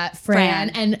that Fran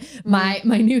and my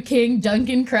new king,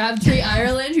 Duncan Crabtree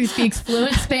Ireland, who speaks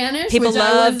fluent Spanish. People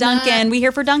love Duncan. We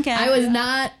here for Duncan. I was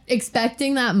not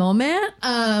expecting that moment.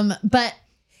 But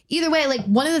either way, like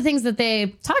one of the things that they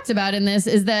talked about in this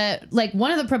is that like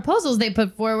one of the proposals they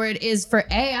put forward is for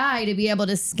AI to be able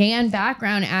to scan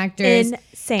background actors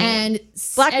and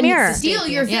Black Mirror steal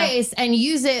your face and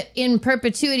use it in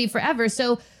perpetuity forever.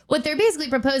 So what they're basically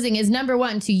proposing is, number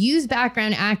one, to use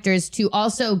background actors to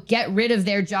also get rid of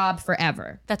their job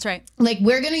forever. That's right. Like,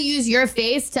 we're going to use your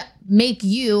face to make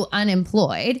you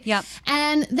unemployed. Yep.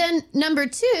 And then number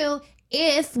two,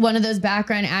 if one of those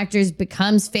background actors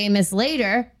becomes famous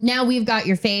later, now we've got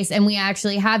your face and we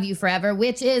actually have you forever,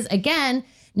 which is, again,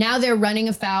 now they're running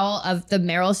afoul of the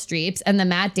Meryl Streeps and the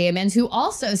Matt Damons, who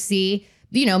also see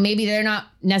maybe they're not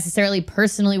necessarily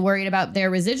personally worried about their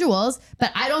residuals,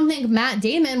 but I don't think Matt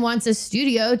Damon wants a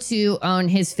studio to own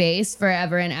his face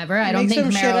forever and ever. I don't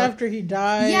think shit after he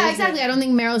dies. Yeah, exactly. I don't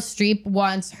think Meryl Streep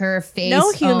wants her face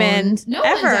No human owned. No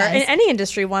ever one does. in any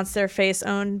industry wants their face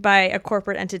owned by a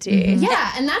corporate entity. Mm-hmm.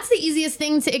 Yeah, and that's the easiest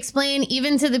thing to explain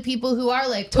even to the people who are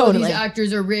like, Totally. these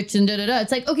actors are rich and da-da-da.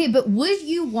 It's like, okay, but would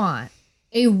you want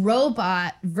a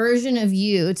robot version of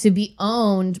you to be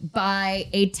owned by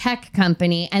a tech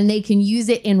company and they can use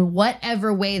it in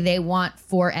whatever way they want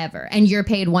forever, and you're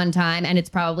paid one time and it's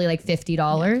probably like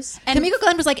 $50? And Kamiko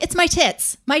Glenn was like, it's my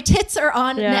tits. My tits are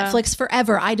on Netflix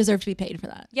forever. I deserve to be paid for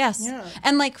that. Yes. Yeah.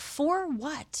 And like, for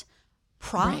what?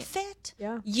 Profit?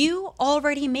 Yeah. You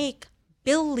already make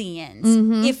billions.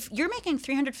 Mm-hmm. If you're making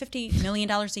 $350 million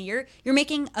a year, you're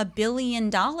making $1 billion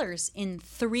in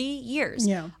 3 years.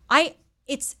 Yeah.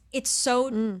 It's so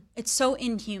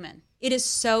inhuman. It is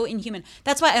so inhuman.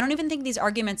 That's why I don't even think these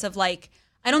arguments of like,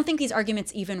 I don't think these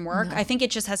arguments even work. No. I think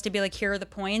it just has to be like, here are the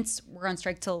points. We're on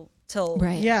strike till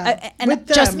right. Yeah. And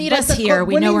just meet us here.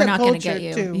 We know we're not going to get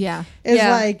you. Too, yeah. It's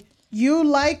like, you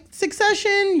like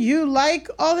Succession, you like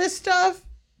all this stuff.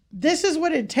 This is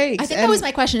what it takes. I think that was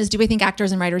my question: is do we think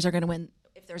actors and writers are going to win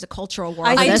if there's a cultural war?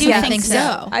 I do think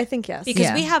so. I think yes,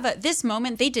 because we have this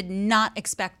moment. They did not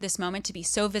expect this moment to be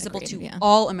so visible to yeah.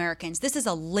 all Americans. This is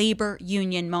a labor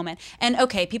union moment, and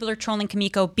okay, people are trolling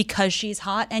Kamiko because she's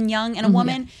hot and young and a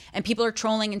woman, and people are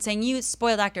trolling and saying you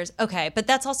spoiled actors. Okay, but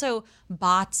that's also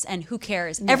bots, and who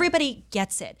cares? Yeah. Everybody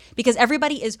gets it because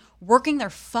everybody is working their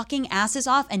fucking asses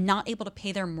off and not able to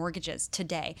pay their mortgages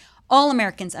today. All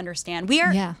Americans understand.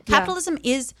 Capitalism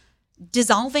is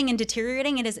dissolving and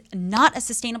deteriorating. It is not a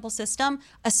sustainable system,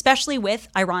 especially with,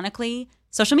 ironically,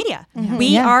 social media. Mm-hmm.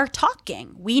 We are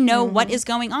talking. We know what is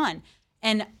going on.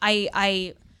 And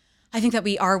I think that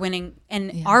we are winning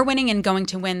and are winning and going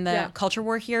to win the culture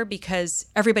war here because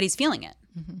everybady's feeling it.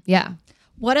 Mm-hmm. Yeah.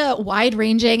 What a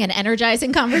wide-ranging and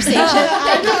energizing conversation.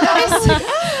 Thank you guys.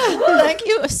 Thank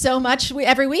you so much.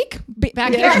 Every week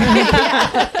back here.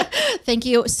 Thank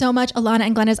you so much, Ilana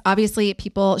and Glennis. Obviously,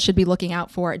 people should be looking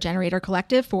out for Generator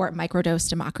Collective, for Microdose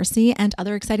Democracy, and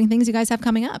other exciting things you guys have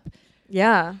coming up.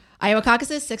 Yeah. Iowa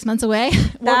caucuses 6 months away.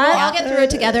 We'll all get through it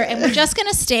together, and we're just going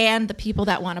to stand the people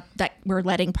that we're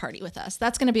letting party with us.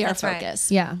 That's going to be our focus.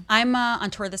 Right. Yeah. I'm on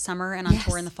tour this summer and on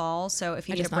tour in the fall. So if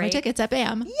you need a break, my tickets at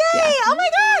BAM. Yay! Yeah. Oh my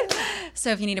God!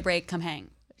 So if you need a break, come hang.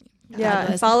 Yeah.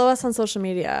 And follow us on social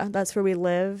media. That's where we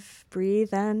live,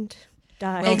 breathe, and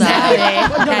die. We'll die.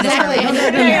 Exactly.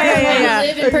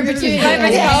 Live in perpetuity.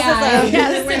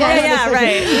 Right. We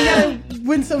gotta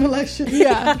win some elections.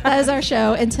 Yeah. That is our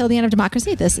show. Until the end of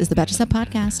democracy, this is the Betches Up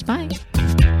Podcast. Bye.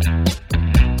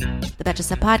 The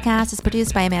Betches Up Podcast is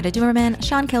produced by Amanda Dumerman,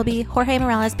 Sean Kilby, Jorge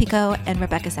Morales-Pico, and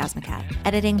Rebecca Sausmacat.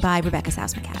 Editing by Rebecca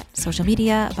Sausmacat. Social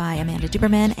media by Amanda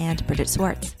Duberman and Bridget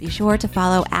Swartz. Be sure to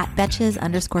follow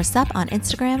 @Betches_Sup on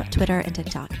Instagram, Twitter, and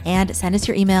TikTok. And send us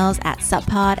your emails at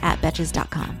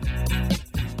suppod@betches.com.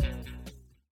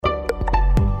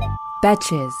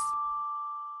 Betches.